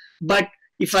manner. But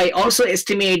if I also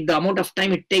estimate the amount of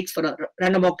time it takes for a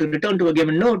random walk to return to a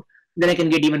given node, then I can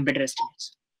get even better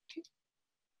estimates. Okay.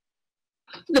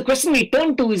 The question we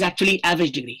turn to is actually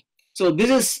average degree. So this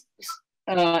is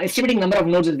estimating number of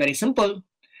nodes is very simple.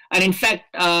 And in fact,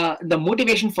 the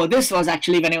motivation for this was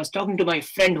actually when I was talking to my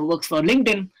friend who works for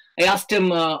LinkedIn. I asked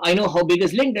him, I know how big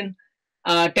is LinkedIn.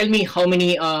 Tell me how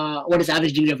many, what is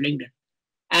average degree of LinkedIn?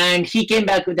 And he came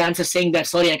back with the answer saying that,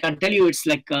 sorry, I can't tell you, it's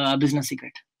like a business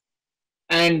secret.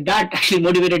 And that actually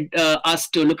motivated us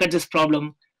to look at this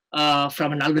problem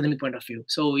from an algorithmic point of view.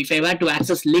 So if I were to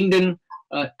access LinkedIn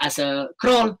as a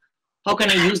crawl, how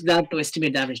can I use that to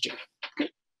estimate the average degree?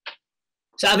 Okay.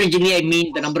 So average degree, I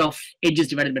mean the number of edges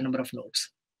divided by number of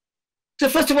nodes. So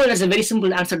first of all, there's a very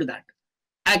simple answer to that.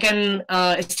 I can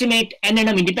estimate n and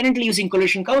m independently using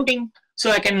collision counting. So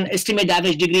I can estimate the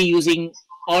average degree using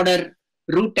order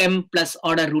root m plus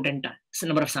order root n times the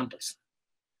number of samples.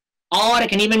 Or I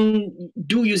can even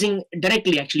do using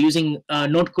directly, actually using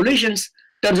node collisions.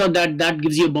 Turns out that that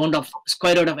gives you a bound of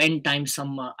square root of n times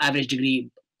some average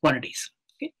degree quantities.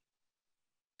 Okay?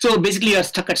 So basically, you are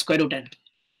stuck at square root n.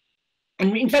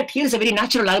 And in fact, here's a very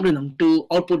natural algorithm to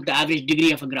output the average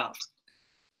degree of a graph.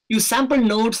 You sample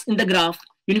nodes in the graph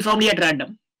uniformly at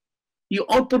random. You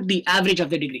output the average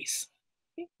of the degrees.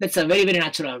 Okay? That's a very, very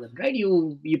natural algorithm, right?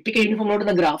 You pick a uniform node in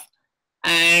the graph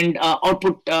and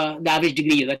output the average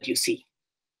degree that you see.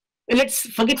 Well, let's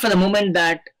forget for the moment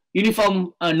that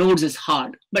uniform nodes is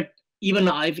hard, but even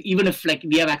if like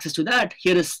we have access to that,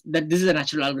 here is that this is a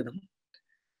natural algorithm.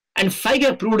 And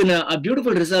Feiger proved in a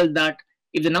beautiful result that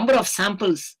if the number of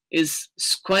samples is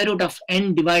square root of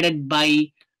n divided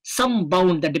by some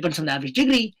bound that depends on the average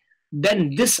degree,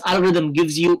 then this algorithm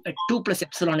gives you a 2 plus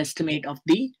epsilon estimate of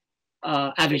the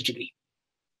average degree.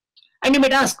 And you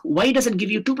might ask, why does it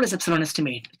give you 2 plus epsilon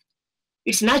estimate?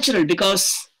 It's natural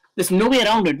because there's no way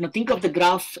around it. Now think of the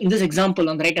graph in this example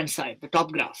on the right hand side, the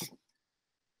top graph.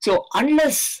 So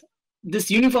unless this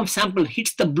uniform sample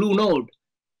hits the blue node,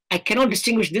 I cannot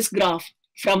distinguish this graph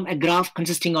from a graph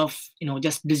consisting of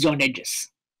just disjoint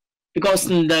edges, because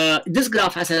this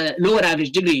graph has a lower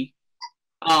average degree.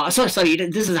 Sorry,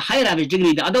 this is a higher average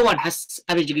degree. The other one has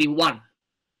average degree 1.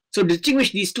 So to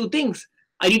distinguish these two things,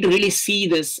 I need to really see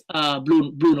this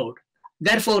blue node.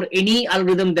 Therefore, any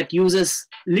algorithm that uses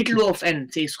little o of n,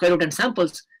 say square root n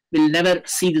samples, will never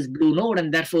see this blue node,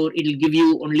 and therefore it will give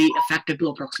you only a factor 2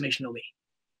 approximation away.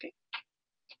 Okay.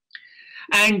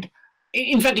 And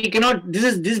in fact, you cannot. This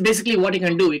is basically what you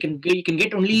can do. You can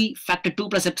get only factor 2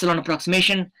 plus epsilon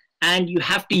approximation, and you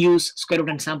have to use square root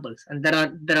n samples. And there are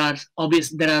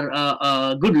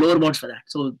good lower bounds for that.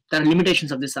 So there are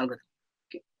limitations of this algorithm.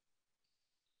 Okay.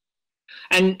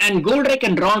 And Goldreich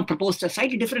and Ron proposed a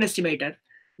slightly different estimator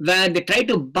where they try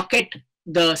to bucket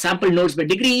the sample nodes by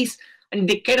degrees, and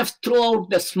they kind of throw out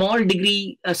the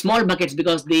small buckets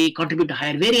because they contribute to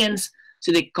higher variance.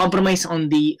 So they compromise on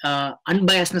the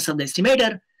unbiasedness of the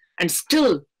estimator, and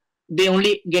still they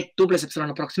only get 2 plus epsilon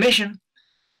approximation.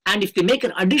 And if they make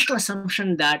an additional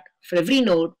assumption that for every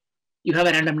node you have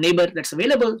a random neighbor that's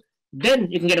available,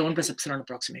 then you can get a 1 plus epsilon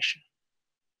approximation.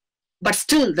 But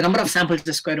still, the number of samples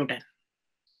is square root n.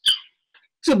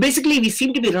 So basically, we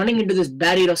seem to be running into this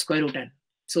barrier of square root n.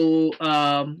 So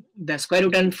the square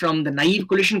root n from the naive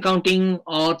collision counting,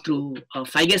 or through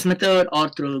Feiger's method, or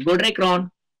through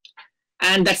Goldreich-Ron.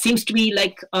 And that seems to be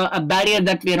like a barrier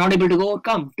that we are not able to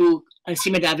overcome to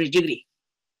estimate the average degree.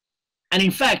 And in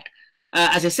fact,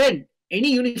 as I said,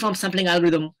 any uniform sampling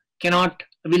algorithm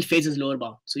will face this lower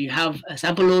bound. So you have a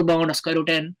sample lower bound of square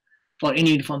root n for any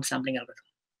uniform sampling algorithm.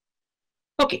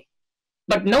 Okay,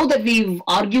 but now that we've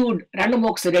argued random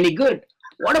walks are really good,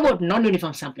 what about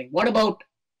non-uniform sampling? What about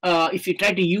if you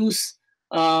try to use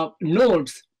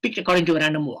nodes picked according to a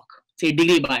random walk, say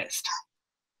degree biased?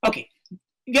 Okay.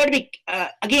 You have to be,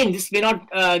 again, this may not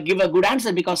give a good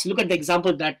answer, because look at the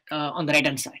example that on the right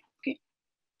hand side. Okay,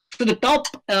 so the top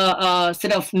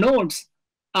set of nodes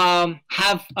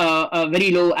have a very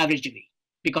low average degree,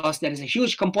 because there is a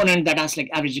huge component that has like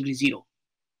average degree 0,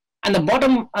 and the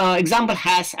bottom example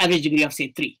has average degree of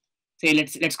say 3. Say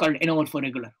let's call it n over 4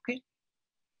 regular. Okay,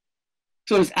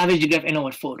 So it's average degree of n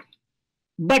over 4.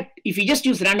 But if you just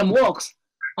use random walks,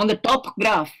 on the top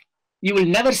graph, you will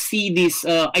never see these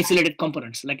isolated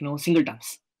components like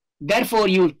singletons. Therefore,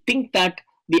 you think that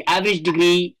the average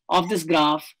degree of this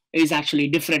graph is actually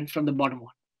different from the bottom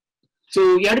one.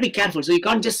 So you have to be careful. So you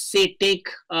can't just say take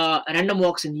random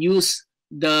walks and use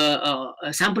the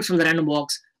samples from the random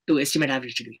walks to estimate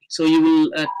average degree. So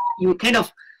you will kind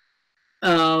of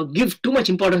give too much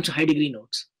importance to high degree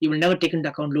nodes. You will never take into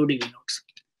account low degree nodes.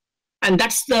 And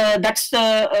that's the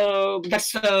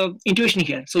intuition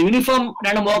here. So uniform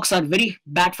random walks are very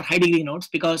bad for high degree nodes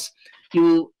because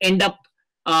you end up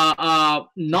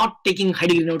not taking high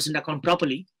degree nodes into account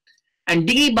properly. And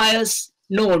degree bias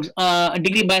nodes,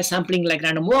 degree bias sampling like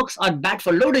random walks are bad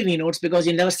for low degree nodes because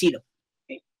you never see them.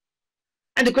 Okay?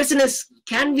 And the question is,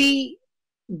 can we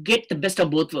get the best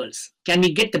of both worlds? Can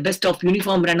we get the best of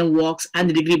uniform random walks and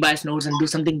the degree bias nodes and do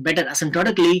something better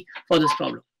asymptotically for this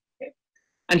problem?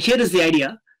 And here is the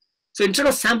idea. So instead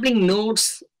of sampling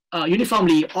nodes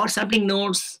uniformly or sampling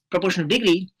nodes proportional to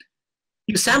degree,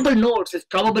 you sample nodes with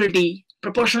probability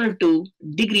proportional to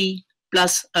degree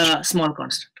plus a small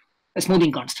constant, a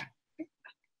smoothing constant.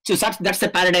 So that's the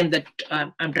paradigm that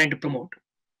I'm trying to promote.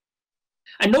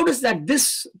 And notice that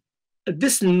this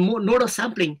node of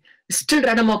sampling is still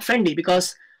random walk friendly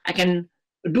because I can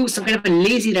do some kind of a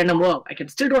lazy random walk. I can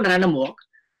still do a random walk,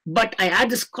 but I add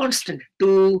this constant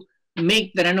to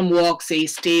make the random walk say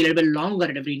stay a little bit longer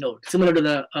at every node, similar to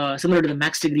the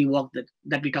max degree walk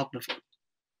that we talked before.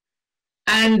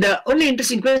 And the only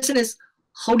interesting question is,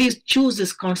 how do you choose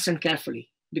this constant carefully?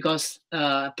 Because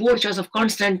poor choice of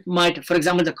constant might, for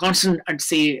example, the constant at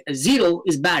say 0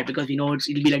 is bad because we know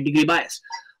it'll be like degree bias,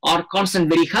 or constant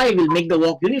very high will make the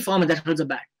walk uniform, and that's also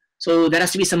bad. So there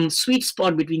has to be some sweet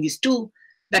spot between these two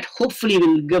that hopefully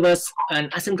will give us an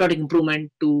asymptotic improvement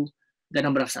to the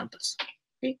number of samples.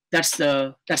 Okay? That's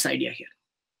the idea here.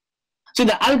 So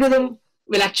the algorithm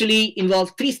will actually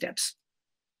involve 3 steps.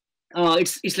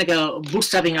 It's like a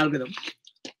bootstrapping algorithm.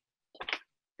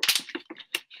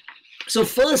 So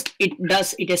first, it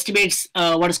estimates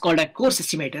what is called a coarse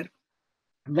estimator,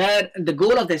 where the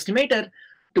goal of the estimator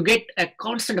to get a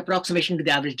constant approximation to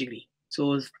the average degree.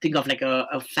 So think of like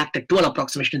a factor 12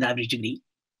 approximation to the average degree.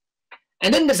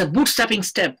 And then there's a bootstrapping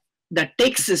step that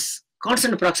takes this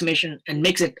constant approximation and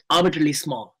makes it arbitrarily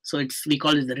small. So we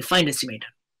call it the refined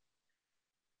estimator.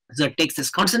 So it takes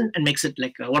this constant and makes it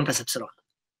like 1 plus epsilon.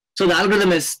 So the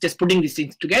algorithm is just putting these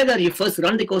things together. You first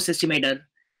run the coarse estimator,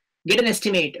 get an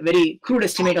estimate, a very crude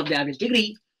estimate of the average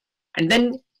degree, and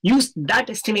then use that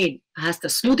estimate as the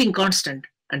smoothing constant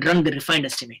and run the refined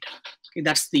estimator. Okay,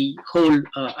 that's the whole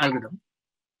algorithm.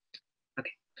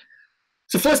 Okay.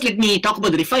 So first, let me talk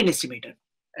about the refined estimator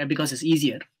because it's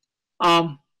easier.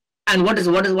 And what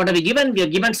are we given? We are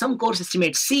given some coarse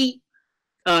estimate C.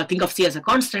 Think of C as a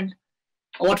constant.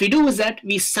 What we do is that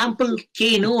we sample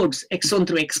k nodes x1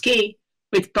 through xk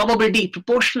with probability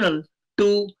proportional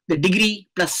to the degree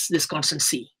plus this constant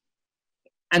C.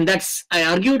 And that's, I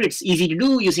argued, it's easy to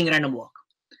do using random walk.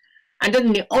 And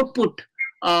then the output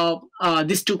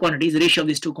these two quantities, the ratio of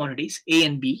these two quantities, A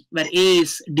and B, where A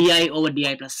is di over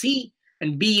di plus C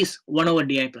and B is 1 over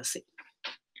di plus C.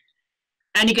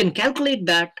 And you can calculate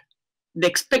that the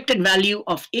expected value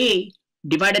of A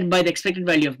divided by the expected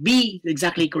value of B is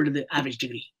exactly equal to the average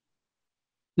degree.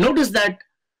 Notice that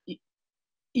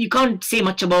you can't say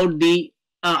much about the,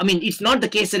 it's not the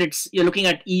case that you're looking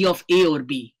at E of A or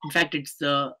B. In fact, it's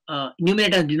the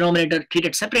numerator and denominator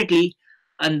treated separately,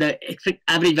 and the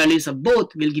average values of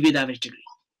both will give you the average degree.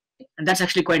 And that's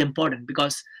actually quite important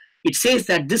because it says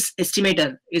that this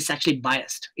estimator is actually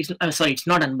biased. It's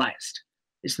not unbiased.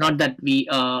 It's not that we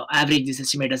average these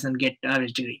estimators and get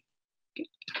average degree.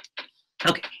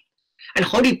 Okay. And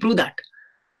how do you prove that?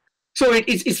 So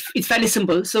it's fairly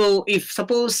simple. So if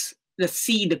suppose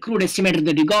the crude estimator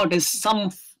that you got is some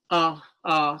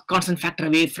constant factor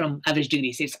away from average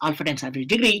degree, say it's alpha times average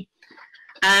degree,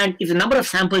 and if the number of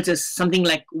samples is something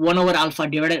like 1 over alpha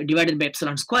divided by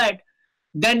epsilon squared,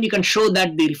 then you can show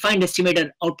that the refined estimator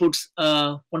outputs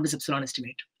 1 plus epsilon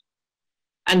estimate.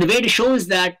 And the way to show is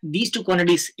that these two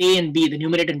quantities A and B, the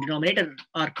numerator and denominator,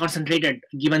 are concentrated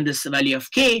given this value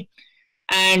of K.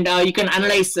 And you can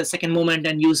analyze the second moment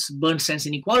and use Bernstein's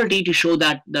inequality to show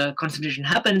that the concentration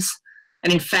happens.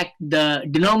 And in fact, the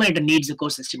denominator needs the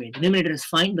coarse estimate. The numerator is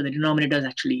fine, but the denominator is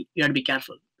actually, you have to be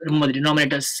careful. Remember, the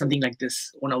denominator is something like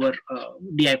this, 1 over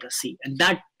di plus C. And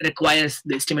that requires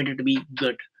the estimator to be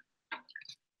good.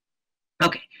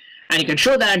 Okay. And you can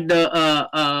show that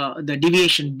the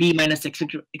deviation B minus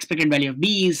expected value of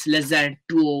B is less than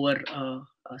 2 over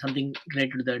something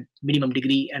related to the minimum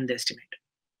degree and the estimate.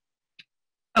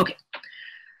 Okay.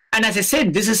 And as I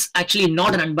said, this is actually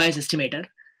not an unbiased estimator,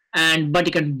 but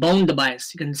you can bound the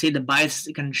bias. You can say the bias,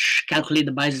 you can calculate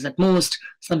the biases at most,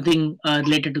 something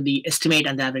related to the estimate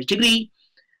and the average degree.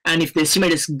 And if the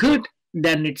estimate is good,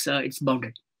 then it's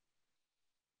bounded.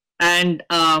 And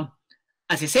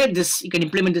as I said, you can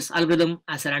implement this algorithm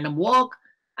as a random walk,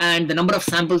 and the number of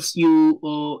samples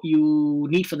you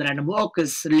need for the random walk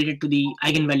is related to the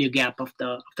eigenvalue gap of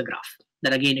the graph.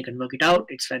 That again, you can work it out.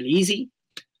 It's fairly easy.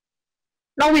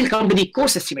 Now we'll come to the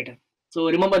coarse estimator. So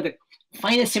remember, the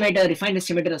fine estimator, refined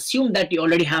estimator assume that you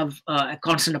already have a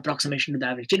constant approximation to the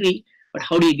average degree, but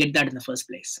how do you get that in the first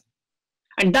place?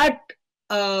 And that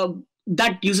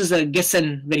uses a guess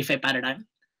and verify paradigm.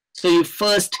 So you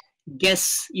first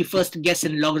guess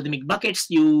in logarithmic buckets.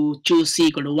 You choose c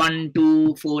equal to 1,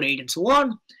 2, 4, 8, and so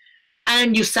on,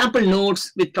 and you sample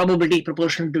nodes with probability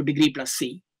proportional to degree plus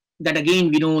c. That again,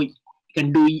 we know you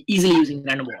can do easily using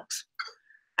random walks.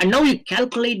 And now you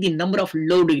calculate the number of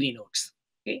low degree nodes.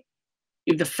 Okay,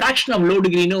 if the fraction of low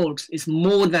degree nodes is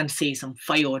more than, say, some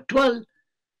 5 over 12,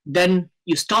 then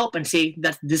you stop and say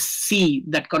that this c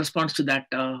that corresponds to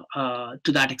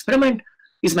that experiment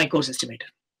is my coarse estimator.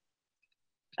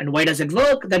 And why does it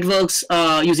work? That works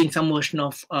using some version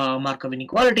of Markov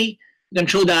inequality. You can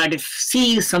show that if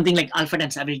c is something like alpha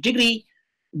times average degree,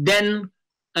 then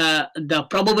the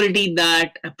probability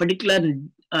that a particular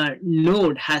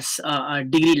node has a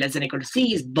degree less than or equal to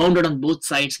c is bounded on both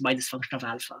sides by this function of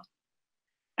alpha.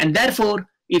 And therefore,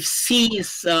 if c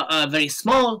is very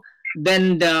small,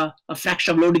 then the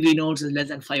fraction of low degree nodes is less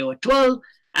than 5 over 12.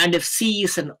 And if c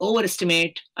is an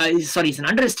is an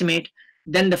underestimate,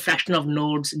 then the fraction of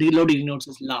nodes, the low degree nodes,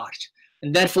 is large.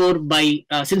 And therefore,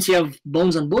 since you have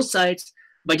bounds on both sides,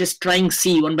 by just trying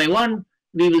c one by one,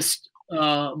 we will,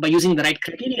 by using the right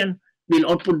criterion, we'll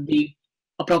output the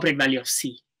appropriate value of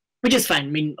c, which is fine.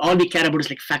 I mean, all we care about is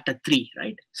like factor 3,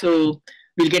 right? So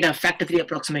we'll get a factor 3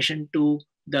 approximation to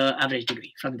the average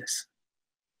degree from this.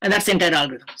 And that's the entire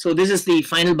algorithm. So this is the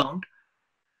final bound.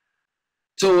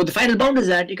 So the final bound is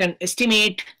that you can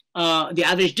estimate the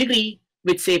average degree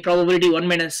with, say, probability 1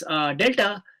 minus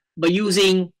delta by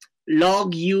using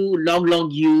log u,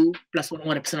 log u plus 1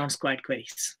 over epsilon squared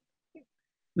queries,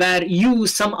 where u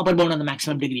is some upper bound on the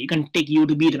maximum degree. You can take u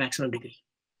to be the maximum degree.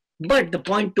 But the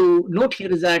point to note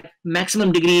here is that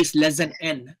maximum degree is less than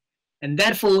n, and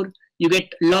therefore you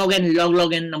get log n,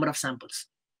 log n number of samples.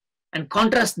 And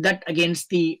contrast that against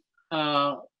the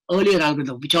earlier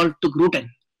algorithm, which all took root n.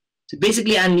 So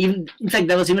basically, and even in fact,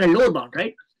 there was even a lower bound,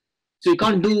 right? So you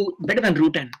can't do better than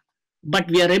root n, but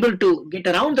we are able to get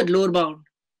around that lower bound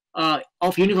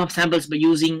of uniform samples by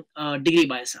using degree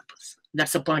bias samples.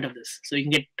 That's the point of this. So you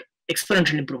can get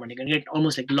exponential improvement. You can get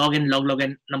almost like log n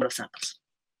number of samples.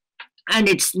 And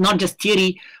it's not just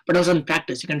theory, but also in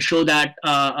practice. You can show that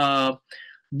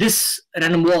this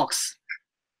random walks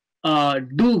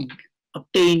do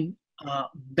obtain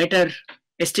better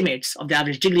estimates of the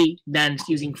average degree than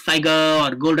using Feiger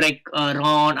or Goldreich or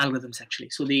Ron algorithms, actually.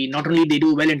 So they not only they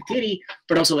do well in theory,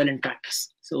 but also well in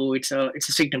practice. So it's a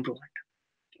strict improvement.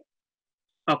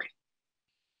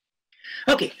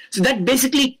 Okay, so that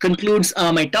basically concludes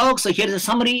my talk. So here's a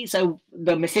summary. So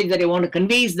the message that I want to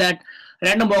convey is that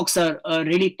random walks are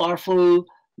really powerful.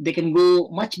 They can go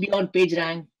much beyond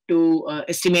PageRank to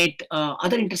estimate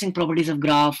other interesting properties of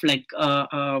graph, like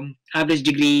average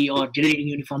degree or generating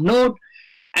uniform node.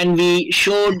 And we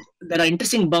showed there are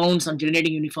interesting bounds on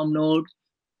generating uniform node.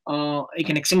 You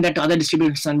can extend that to other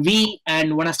distributions on V,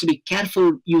 and one has to be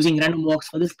careful using random walks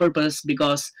for this purpose,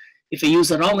 because if I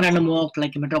use a wrong random walk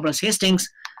like in Metropolis Hastings,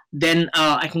 then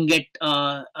I can get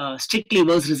strictly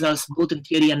worse results both in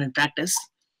theory and in practice.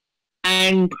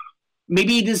 And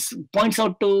maybe this points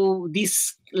out to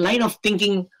this line of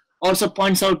thinking, also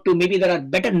points out to maybe there are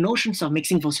better notions of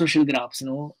mixing for social graphs.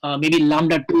 Maybe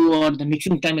lambda 2 or the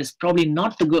mixing time is probably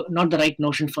not the right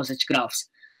notion for such graphs.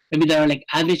 Maybe there are like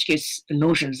average case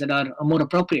notions that are more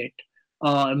appropriate.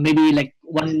 Maybe like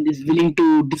one is willing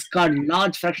to discard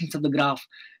large fractions of the graph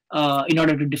in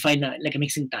order to define a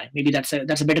mixing time. Maybe that's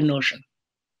a better notion.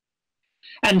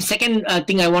 And second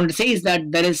thing I wanted to say is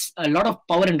that there is a lot of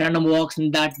power in random walks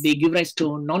in that they give rise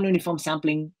to non-uniform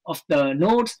sampling of the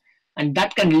nodes, and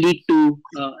that can lead to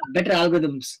better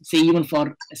algorithms, say even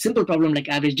for a simple problem like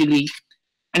average degree.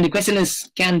 And the question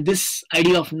is, can this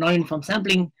idea of non-uniform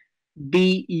sampling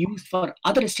be used for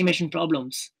other estimation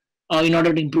problems in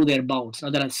order to improve their bounds? Now,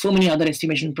 there are so many other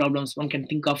estimation problems one can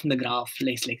think of in the graph,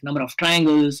 like number of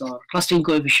triangles or clustering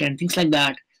coefficient, things like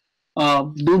that.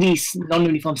 Do these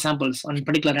non-uniform samples on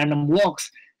particular random walks,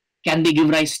 can they give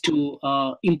rise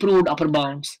to improved upper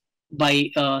bounds by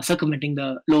circumventing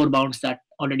the lower bounds that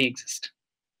already exist?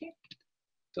 Okay.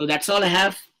 So that's all I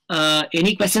have.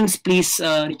 Any questions, please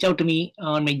reach out to me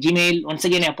on my Gmail. Once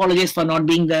again, I apologize for not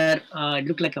being there. It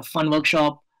looked like a fun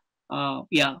workshop.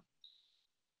 Yeah.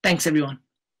 Thanks, everyone.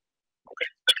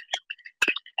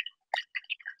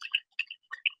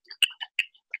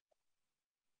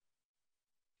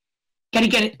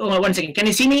 One second. Can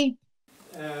you see me?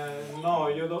 No,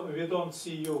 you don't. We don't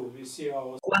see you. We see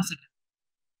our. One second.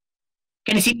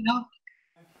 Can you see me now?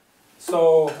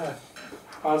 So,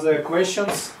 other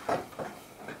questions?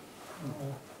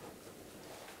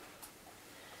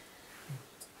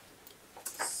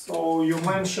 So you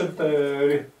mentioned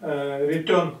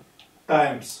return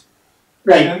times.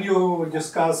 Right. Can you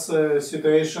discuss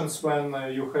situations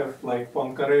when you have like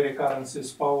Poincaré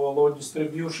recurrences power law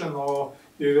distribution, or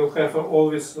you will have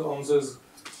always on this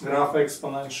graph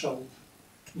exponential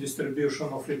distribution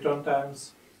of return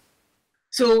times?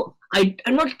 So I'm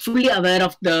not fully aware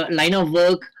of the line of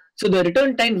work. So the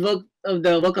return time work of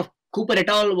the work of Cooper et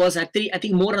al. Was actually, I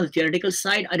think, more on the theoretical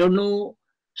side. I don't know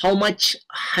how much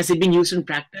has it been used in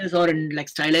practice or in like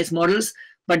stylized models,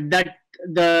 but that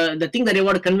the thing that I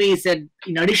want to convey is that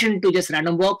in addition to just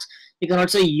random walks, you can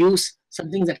also use some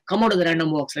things that come out of the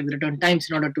random walks, like the return times,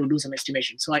 in order to do some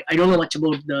estimation. So I don't know much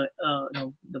about the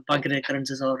the Poincare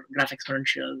recurrences or graph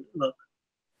exponential work.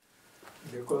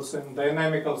 Because in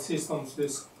dynamical systems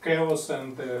with chaos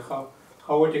and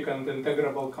chaotic and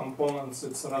integrable components,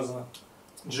 it's rather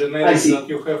generic that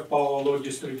you have power law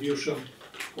distribution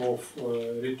of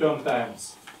return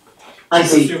times.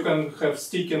 Because you can have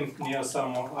sticking near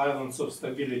some islands of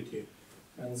stability.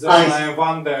 And then I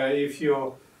wonder if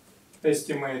your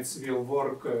estimates will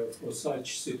work for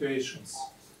such situations.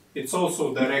 It's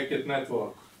also directed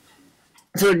network.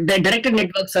 So the directed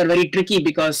networks are very tricky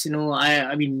because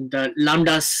I mean the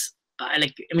lambdas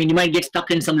you might get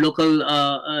stuck in some local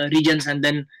regions, and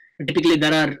then typically they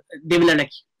will have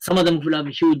like some of them will have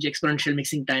a huge exponential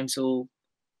mixing time. So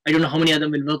I don't know how many of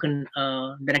them will work in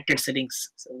directed settings.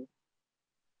 So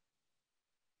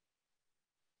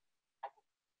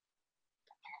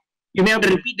you may have to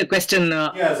repeat the question.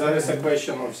 Yes, there is a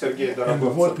question of Sergei Dorogovtsev.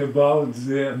 And what about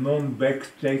the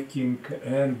non-backtracking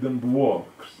random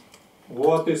walks?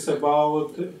 What is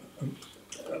about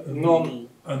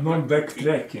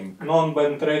non-backtracking?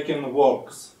 Non-backtracking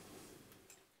walks.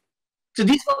 So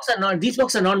these walks are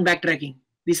non-backtracking.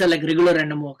 These are like regular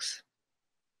random walks.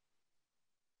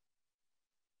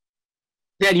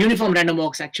 They are uniform random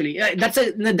walks actually. That's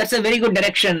a very good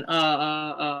direction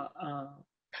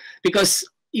because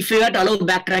if you had to allow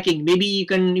backtracking, maybe you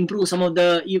can improve some of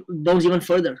the bounds even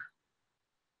further.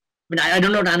 I mean, I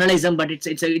don't know how to analyze them, but it's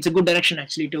a good direction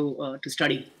actually to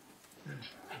study. Okay.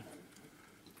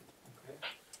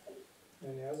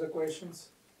 Any other questions?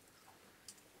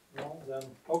 No, then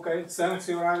okay. Thanks,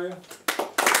 Ravi.